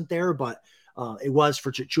carry wasn't there, but it was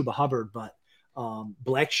for Chuba Hubbard. But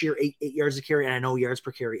Blackshear, 8 yards a carry. And I know yards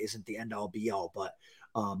per carry isn't the end all be all, but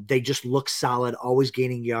they just look solid, always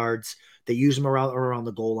gaining yards. They use them around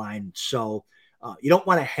the goal line. So you don't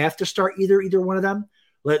want to have to start either one of them,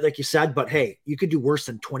 like you said. But hey, you could do worse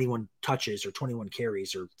than 21 touches or 21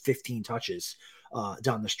 carries or 15 touches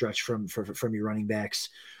down the stretch from your running backs.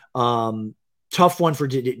 Tough one for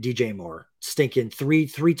DJ Moore. Stinking three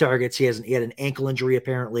targets. He had an ankle injury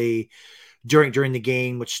apparently during the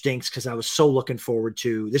game, which stinks because I was so looking forward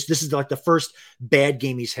to this. This is like the first bad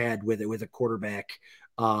game he's had with a quarterback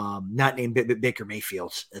not named Baker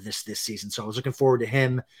Mayfield this season. So I was looking forward to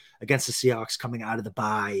him against the Seahawks coming out of the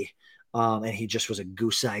bye. And he just was a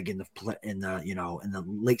goose egg in the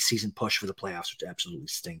late season push for the playoffs, which absolutely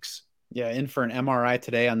stinks. Yeah, in for an MRI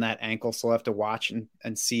today on that ankle, so we'll have to watch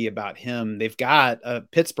and see about him. They've got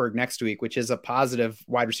Pittsburgh next week, which is a positive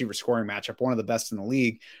wide receiver scoring matchup, one of the best in the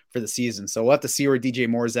league for the season. So we'll have to see where DJ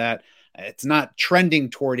Moore's at. It's not trending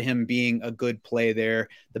toward him being a good play there.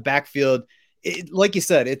 The backfield, like you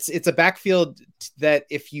said, it's a backfield that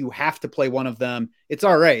if you have to play one of them, it's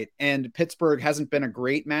all right. And Pittsburgh hasn't been a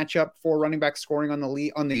great matchup for running back scoring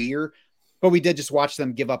on the year. But we did just watch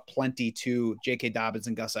them give up plenty to J.K. Dobbins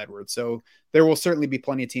and Gus Edwards. So there will certainly be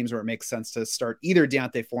plenty of teams where it makes sense to start either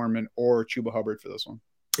D'Onta Foreman or Chuba Hubbard for this one.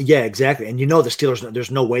 Yeah, exactly. And the Steelers, there's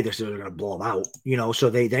no way the Steelers are going to blow them out. So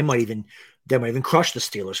they might even crush the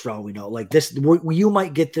Steelers for all we know. Like this, you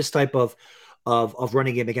might get this type of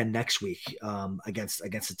running game again next week against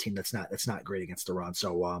a team that's not great against the run.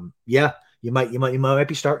 So yeah, you might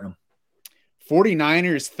be starting them.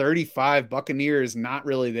 49ers 35, Buccaneers not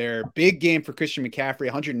really there. Big game for Christian McCaffrey,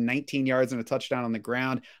 119 yards and a touchdown on the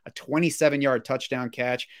ground, a 27-yard touchdown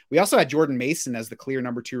catch. We also had Jordan Mason as the clear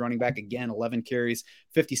number 2 running back again, 11 carries,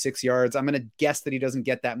 56 yards. I'm going to guess that he doesn't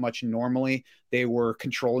get that much normally. They were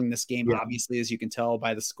controlling this game, obviously, as you can tell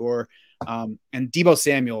by the score. And Deebo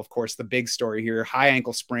Samuel, of course, the big story here, high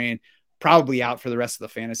ankle sprain, probably out for the rest of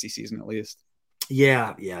the fantasy season at least.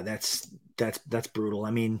 Yeah, that's brutal.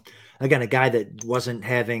 I mean, again, a guy that wasn't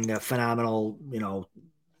having a phenomenal,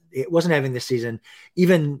 it wasn't having this season.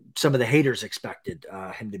 Even some of the haters expected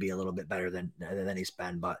him to be a little bit better than he's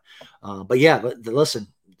been. But listen,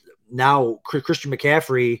 now Christian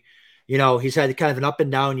McCaffrey, he's had kind of an up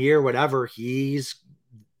and down year, whatever. He's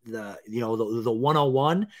the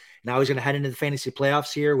 101. Now he's going to head into the fantasy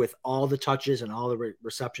playoffs here with all the touches and all the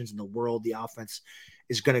receptions in the world. The offense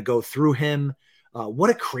is going to go through him. What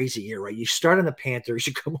a crazy year, right? You start on the Panthers,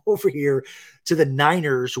 you come over here to the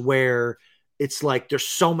Niners where it's like there's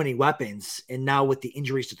so many weapons. And now with the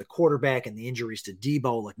injuries to the quarterback and the injuries to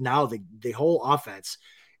Deebo, like now the whole offense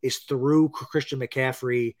is through Christian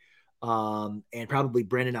McCaffrey and probably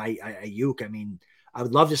Brandon Ayuk. I mean, I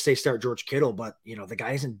would love to say start George Kittle, but, the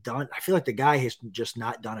guy hasn't done – I feel like the guy has just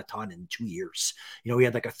not done a ton in 2 years. He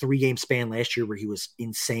had like a 3-game span last year where he was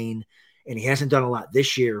insane. And he hasn't done a lot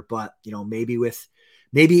this year, but maybe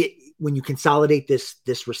when you consolidate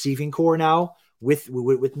this receiving core now with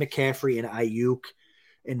McCaffrey and Ayuk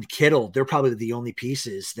and Kittle, they're probably the only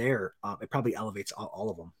pieces there. It probably elevates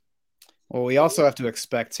all of them. Well, we also have to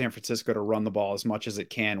expect San Francisco to run the ball as much as it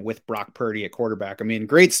can with Brock Purdy at quarterback. I mean,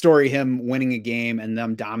 great story, him winning a game and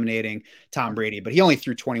them dominating Tom Brady, but he only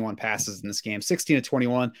threw 21 passes in this game, 16-21,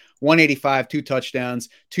 185, 2 touchdowns,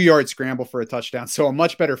 2-yard scramble for a touchdown. So a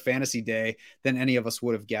much better fantasy day than any of us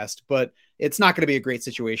would have guessed, but it's not going to be a great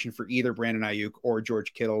situation for either Brandon Ayuk or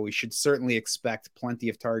George Kittle. We should certainly expect plenty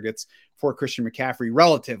of targets for Christian McCaffrey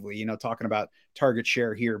relatively, talking about target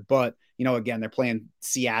share here, but again, they're playing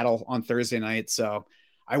Seattle on Thursday night. So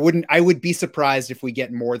I would be surprised if we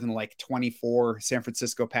get more than like 24 San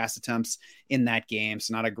Francisco pass attempts in that game.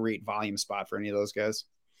 So not a great volume spot for any of those guys.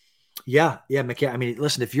 Yeah. I mean,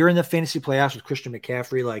 listen, if you're in the fantasy playoffs with Christian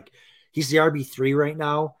McCaffrey, like he's the RB3 right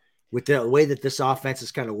now with the way that this offense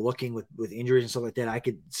is kind of looking with injuries and stuff like that. I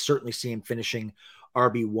could certainly see him finishing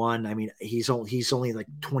RB1. I mean, he's only like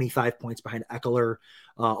 25 points behind Eckler.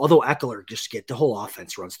 Although Eckler the whole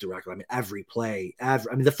offense runs through Eckler. I mean, every play,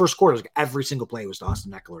 the first quarter, like every single play was to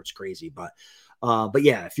Austin Eckler. It's crazy. But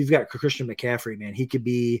yeah, if you've got Christian McCaffrey, man, he could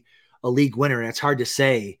be a league winner. And it's hard to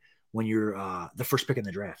say when you're the first pick in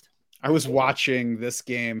the draft. I was watching this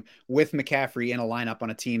game with McCaffrey in a lineup on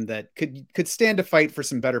a team that could stand to fight for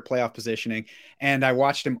some better playoff positioning. And I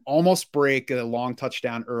watched him almost break a long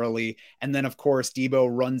touchdown early. And then, of course, Deebo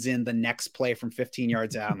runs in the next play from 15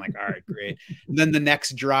 yards out. I'm like, all right, great. And then the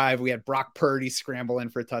next drive, we had Brock Purdy scramble in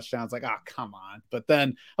for a touchdown. I was like, oh, come on. But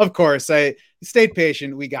then, of course, I stayed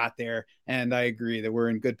patient. We got there. And I agree that we're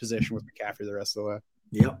in good position with McCaffrey the rest of the way.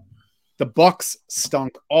 Yep. The Bucs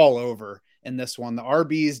stunk all over in this one. The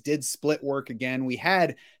RBs did split work again. We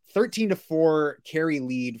had 13-4 carry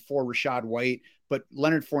lead for Rachaad White, but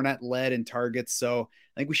Leonard Fournette led in targets. So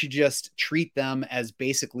I think we should just treat them as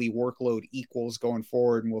basically workload equals going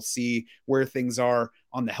forward. And we'll see where things are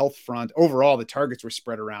on the health front. Overall, the targets were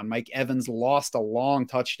spread around. Mike Evans lost a long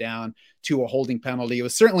touchdown to a holding penalty. It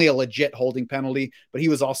was certainly a legit holding penalty, but he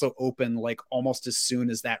was also open like almost as soon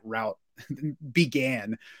as that route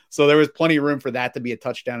began. So there was plenty of room for that to be a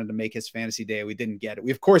touchdown and to make his fantasy day. We didn't get it.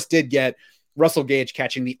 We of course did get Russell Gage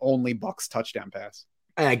catching the only Bucs touchdown pass.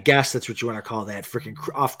 I guess that's what you want to call that, freaking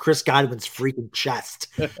off Chris Godwin's freaking chest.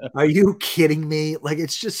 Are you kidding me? Like,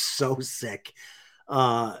 it's just so sick.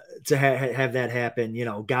 to have that happen. You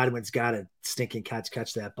know, Godwin's got to stinking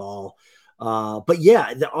catch that ball. But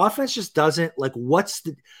yeah, the offense just doesn't like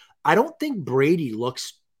I don't think Brady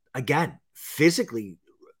looks, again, physically,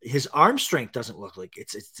 his arm strength doesn't look like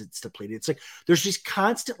it's depleted. It's like there's just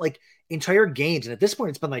constant like entire games. And at this point,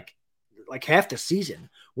 it's been like half the season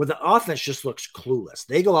where the offense just looks clueless.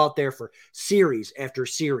 They go out there for series after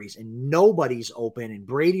series and nobody's open and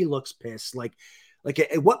Brady looks pissed. Like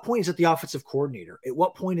at what point is it the offensive coordinator? At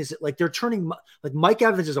what point is it like they're turning like Mike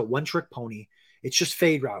Evans is a one-trick pony. It's just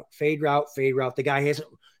fade route. The guy hasn't,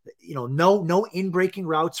 no in-breaking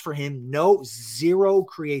routes for him, zero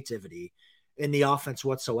creativity in the offense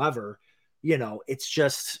whatsoever. It's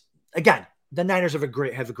just, again, the Niners have a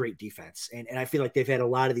great defense. And I feel like they've had a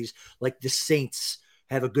lot of these, like the Saints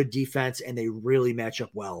have a good defense and they really match up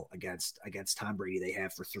well against Tom Brady. They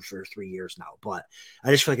have for 3 years now, but I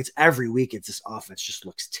just feel like it's every week. It's this offense just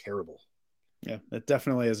looks terrible. Yeah, it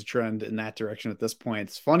definitely is a trend in that direction at this point.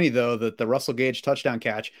 It's funny, though, that the Russell Gage touchdown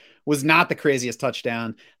catch was not the craziest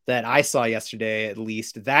touchdown that I saw yesterday, at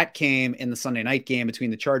least. That came in the Sunday night game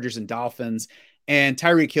between the Chargers and Dolphins. And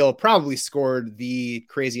Tyreek Hill probably scored the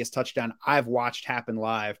craziest touchdown I've watched happen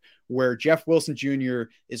live, where Jeff Wilson Jr.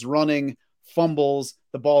 is running, fumbles,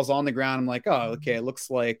 the ball's on the ground. I'm like, oh, okay, it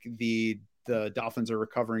looks like the Dolphins are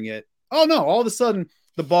recovering it. Oh, no, all of a sudden,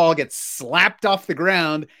 the ball gets slapped off the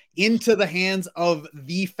ground into the hands of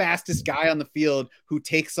the fastest guy on the field who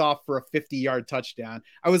takes off for a 50-yard touchdown.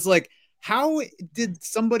 I was like, how did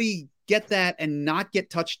somebody get that and not get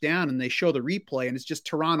touched down? And they show the replay and it's just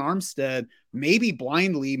Teron Armstead, maybe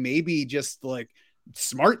blindly, maybe just like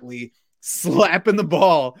smartly slapping the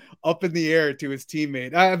ball up in the air to his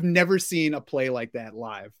teammate. I've never seen a play like that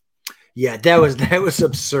live. Yeah, that was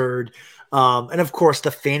absurd. And of course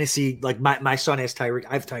the fantasy, like my son has Tyreek.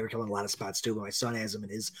 I have Tyreek Hill in a lot of spots too, but my son has him in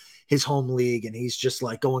his home league and he's just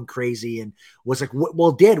like going crazy and was like,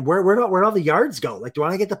 well, Dad, where'd all the yards go? Like, do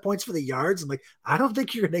I get the points for the yards? I'm like, I don't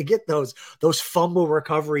think you're going to get those fumble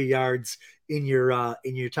recovery yards in your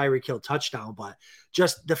Tyreek Hill touchdown. But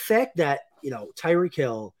just the fact that, Tyreek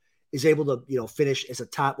Hill is able to, finish as a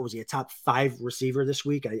top 5 receiver this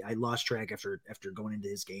week? I lost track after going into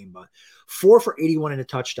his game, but 4 for 81 in a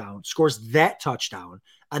touchdown, scores that touchdown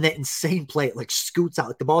on that insane play. It like scoots out.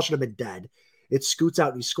 Like the ball should have been dead. It scoots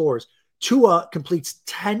out and he scores. Tua completes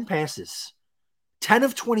 10 passes, 10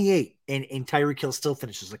 of 28, and Tyreek Hill still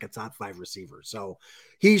finishes like a top 5 receiver. So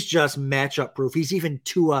he's just matchup proof. He's even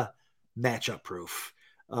Tua matchup proof.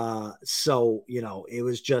 So, it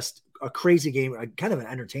was just a crazy game, kind of an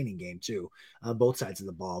entertaining game too, on both sides of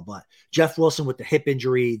the ball. But Jeff Wilson with the hip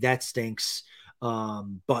injury, that stinks.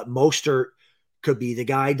 But Mostert could be the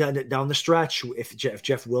guy down the stretch. If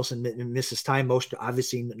Jeff Wilson misses time, Mostert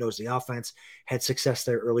obviously knows the offense, had success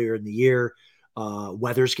there earlier in the year.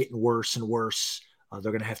 Weather's getting worse and worse.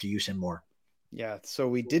 They're going to have to use him more. Yeah, so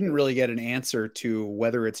we didn't really get an answer to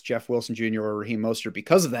whether it's Jeff Wilson Jr. or Raheem Mostert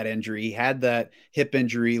because of that injury. He had that hip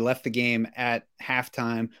injury, left the game at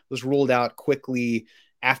halftime, was ruled out quickly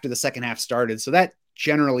after the second half started. So that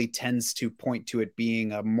generally tends to point to it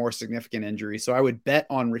being a more significant injury. So I would bet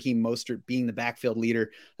on Raheem Mostert being the backfield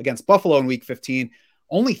leader against Buffalo in Week 15.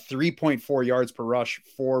 Only 3.4 yards per rush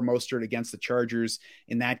for Mostert against the Chargers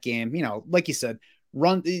in that game. Like you said,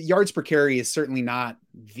 yards per carry is certainly not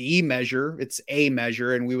the measure. It's a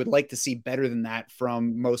measure, and we would like to see better than that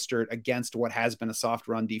from Mostert against what has been a soft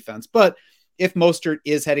run defense. But if Mostert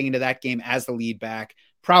is heading into that game as the lead back,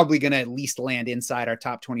 probably going to at least land inside our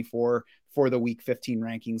top 24 for the Week 15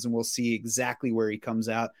 rankings, and we'll see exactly where he comes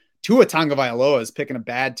out. Tua Tagovailoa is picking a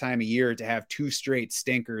bad time of year to have 2 straight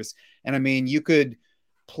stinkers. And I mean, you could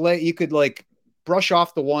brush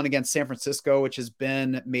off the one against San Francisco, which has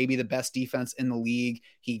been maybe the best defense in the league.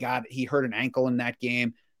 He hurt an ankle in that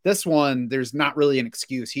game. This one, there's not really an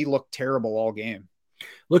excuse. He looked terrible all game.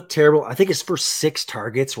 Looked terrible. I think his first 6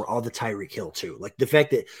 targets were all the Tyreek Hill too. Like the fact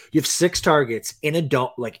that you have 6 targets in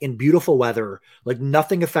in beautiful weather, like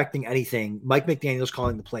nothing affecting anything. Mike McDaniel's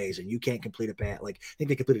calling the plays and you can't complete a pass. Like I think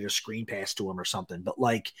they completed a screen pass to him or something, but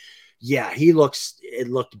yeah, it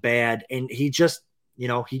looked bad. And he just,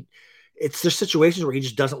 there's situations where he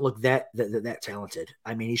just doesn't look that talented.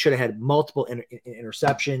 I mean, he should have had multiple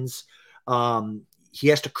interceptions. He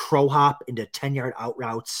has to crow hop into 10-yard out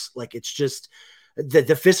routes. Like it's just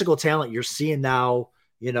the physical talent you're seeing now.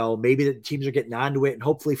 Maybe the teams are getting onto it, and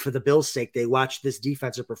hopefully for the Bills' sake, they watch this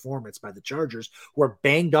defensive performance by the Chargers, who are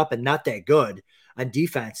banged up and not that good on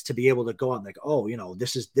defense, to be able to go on like, oh,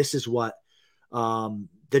 this is what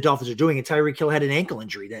the Dolphins are doing. And Tyreek Hill had an ankle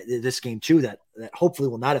injury this game too, that hopefully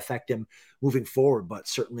will not affect him moving forward, but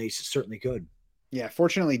certainly could. Yeah,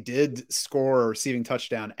 fortunately did score a receiving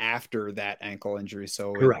touchdown after that ankle injury.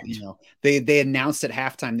 So Correct. they announced at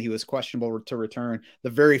halftime that he was questionable to return the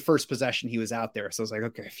very first possession he was out there. So I was like,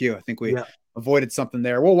 okay, phew, I think we avoided something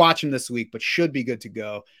there. We'll watch him this week, but should be good to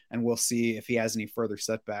go. And we'll see if he has any further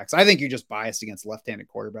setbacks. I think you're just biased against left-handed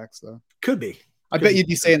quarterbacks, though. Could be. I bet you'd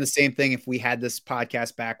be saying the same thing if we had this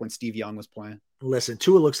podcast back when Steve Young was playing. Listen,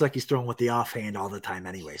 Tua looks like he's throwing with the offhand all the time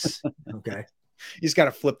anyways. Okay. You just got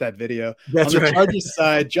to flip that video. That's on the right. Chargers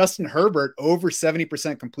side, Justin Herbert over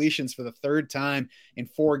 70% completions for the third time in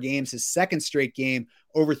 4 games, his second straight game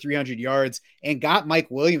over 300 yards, and got Mike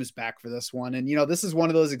Williams back for this one. And, this is one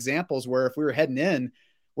of those examples where if we were heading in,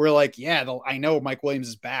 we're like, yeah, I know Mike Williams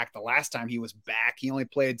is back. The last time he was back, he only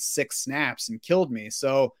played 6 snaps and killed me.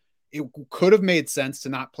 So it could have made sense to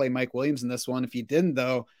not play Mike Williams in this one. If you didn't,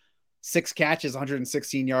 though, 6 catches,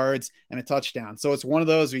 116 yards, and a touchdown. So it's one of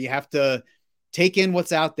those where you have to take in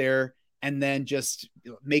what's out there and then just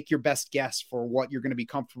make your best guess for what you're going to be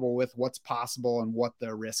comfortable with, what's possible, and what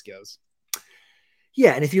the risk is.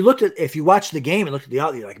 Yeah, and if you watched the game and looked at the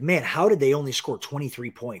outlet, you're like, man, how did they only score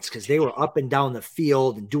 23 points? Because they were up and down the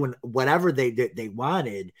field and doing whatever they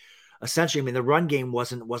wanted. Essentially, I mean, the run game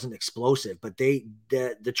wasn't explosive, but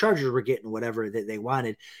the Chargers were getting whatever they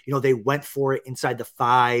wanted. They went for it inside the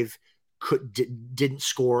 5. Didn't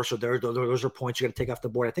score, so those are points you got to take off the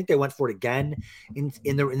board. I think they went for it again in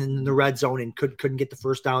the red zone and couldn't get the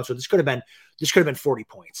first down. So this could have been 40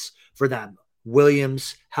 points for them.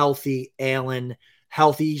 Williams healthy, Allen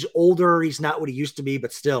healthy. He's older, he's not what he used to be,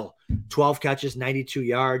 but still 12 catches, 92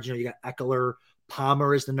 yards. You got Eckler.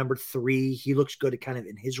 Palmer is the number 3. He looks good at kind of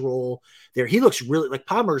in his role there. He looks really like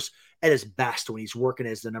Palmer's at his best when he's working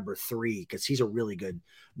as the number 3, because he's a really good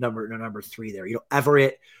number 3 there.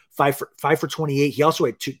 Everett 5 for 28. He also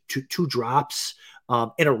had two drops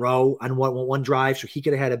in a row on one drive, so he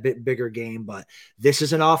could have had a bit bigger game. But this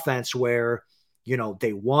is an offense where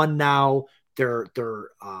they won now. They're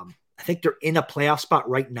I think they're in a playoff spot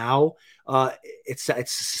right now. It's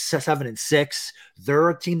 7-6. They're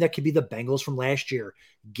a team that could be the Bengals from last year.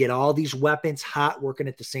 Get all these weapons hot, working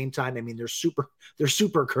at the same time. I mean, they're super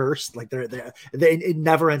cursed. Like it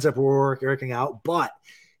never ends up working out. But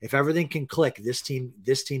if everything can click, this team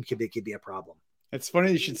could be a problem. It's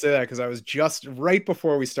funny you should say that, because I was just right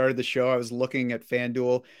before we started the show, I was looking at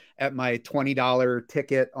FanDuel at my $20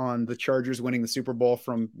 ticket on the Chargers winning the Super Bowl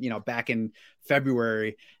from, back in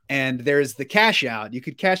February. And there's the cash out. I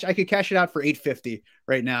could cash it out for $8.50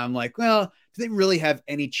 right now. I'm like, well, do they really have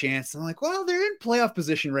any chance? I'm like, well, they're in playoff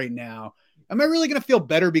position right now. Am I really going to feel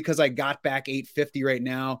better because I got back $8.50 right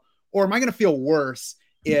now? Or am I going to feel worse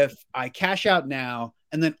if I cash out now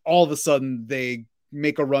and then all of a sudden they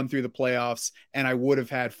make a run through the playoffs and I would have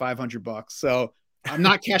had $500? So I'm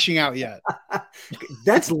not cashing out yet.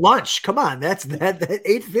 That's lunch. Come on. That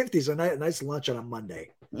 $8.50 is a nice lunch on a Monday.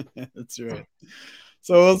 That's right.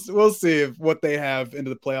 So we'll see what they have into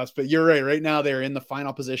the playoffs. But you're right. Right now, they're in the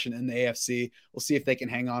final position in the AFC. We'll see if they can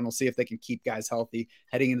hang on. We'll see if they can keep guys healthy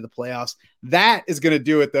heading into the playoffs. That is going to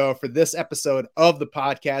do it, though, for this episode of the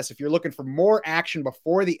podcast. If you're looking for more action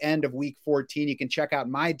before the end of Week 14, you can check out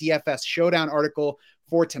my DFS Showdown article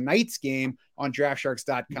for tonight's game on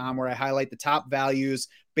DraftSharks.com, where I highlight the top values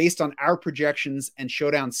based on our projections and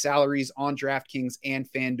showdown salaries on DraftKings and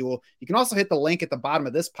FanDuel. You can also hit the link at the bottom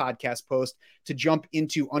of this podcast post to jump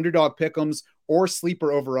into Underdog Pick'ems or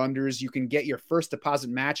Sleeper Over-Unders. You can get your first deposit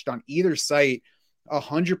matched on either site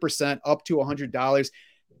 100% up to $100.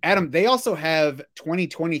 Adam, they also have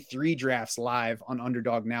 2023 drafts live on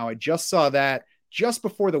Underdog now. I just saw that just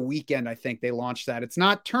before the weekend. I think they launched that. It's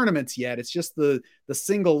not tournaments yet. It's just the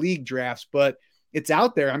single league drafts, but it's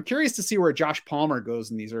out there. I'm curious to see where Josh Palmer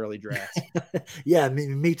goes in these early drafts. Yeah,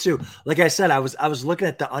 me too. Like I said, I was looking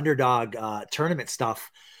at the Underdog tournament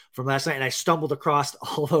stuff from last night, and I stumbled across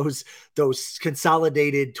all those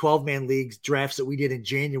consolidated 12-man leagues drafts that we did in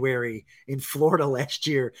January in Florida last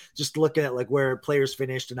year, just looking at like where players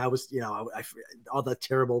finished. And I was, all the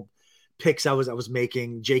terrible picks I was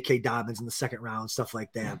making, J.K. Dobbins in the second round, stuff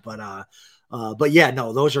like that. But yeah,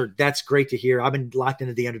 no, that's great to hear. I've been locked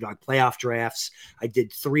into the Underdog playoff drafts. I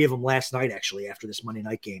did 3 of them last night, actually, after this Monday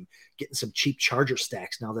night game, getting some cheap Charger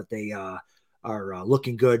stacks now that they are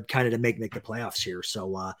looking good kind of to make the playoffs here.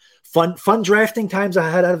 So fun drafting times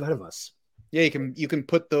ahead of us. Yeah, you can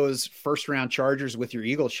put those first round Chargers with your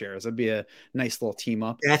Eagle shares. That'd be a nice little team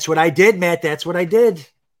up. That's what I did, Matt. That's what I did.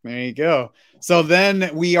 There you go. So then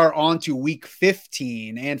we are on to week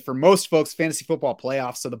 15. And for most folks, fantasy football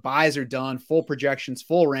playoffs. So the buys are done, full projections,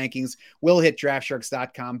 full rankings will hit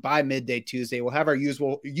draftsharks.com by midday Tuesday. We'll have our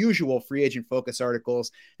usual free agent focus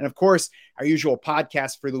articles. And of course, our usual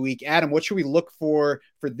podcast for the week. Adam, what should we look for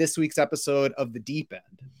this week's episode of The Deep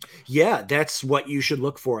End? Yeah, that's what you should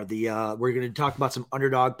look for. We're going to talk about some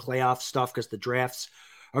underdog playoff stuff because the drafts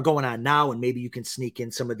are going on now, and maybe you can sneak in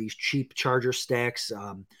some of these cheap Charger stacks.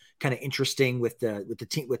 Kind of interesting with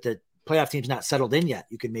the playoff teams not settled in yet.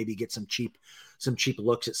 You can maybe get some cheap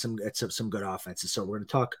looks at some good offenses. So we're going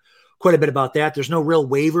to talk quite a bit about that. There's no real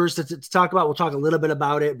waivers to talk about. We'll talk a little bit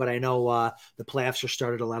about it, but I know the playoffs are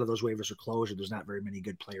started. A lot of those waivers are closed. There's not very many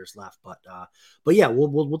good players left, but yeah,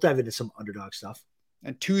 we'll dive into some underdog stuff.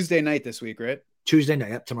 And Tuesday night this week, right? Tuesday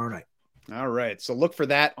night, yep, tomorrow night. All right. So look for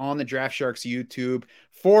that on the Draft Sharks YouTube.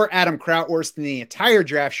 For Adam Krautwurst and the entire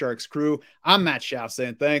Draft Sharks crew, I'm Matt Schauf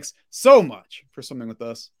saying thanks so much for swimming with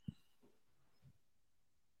us.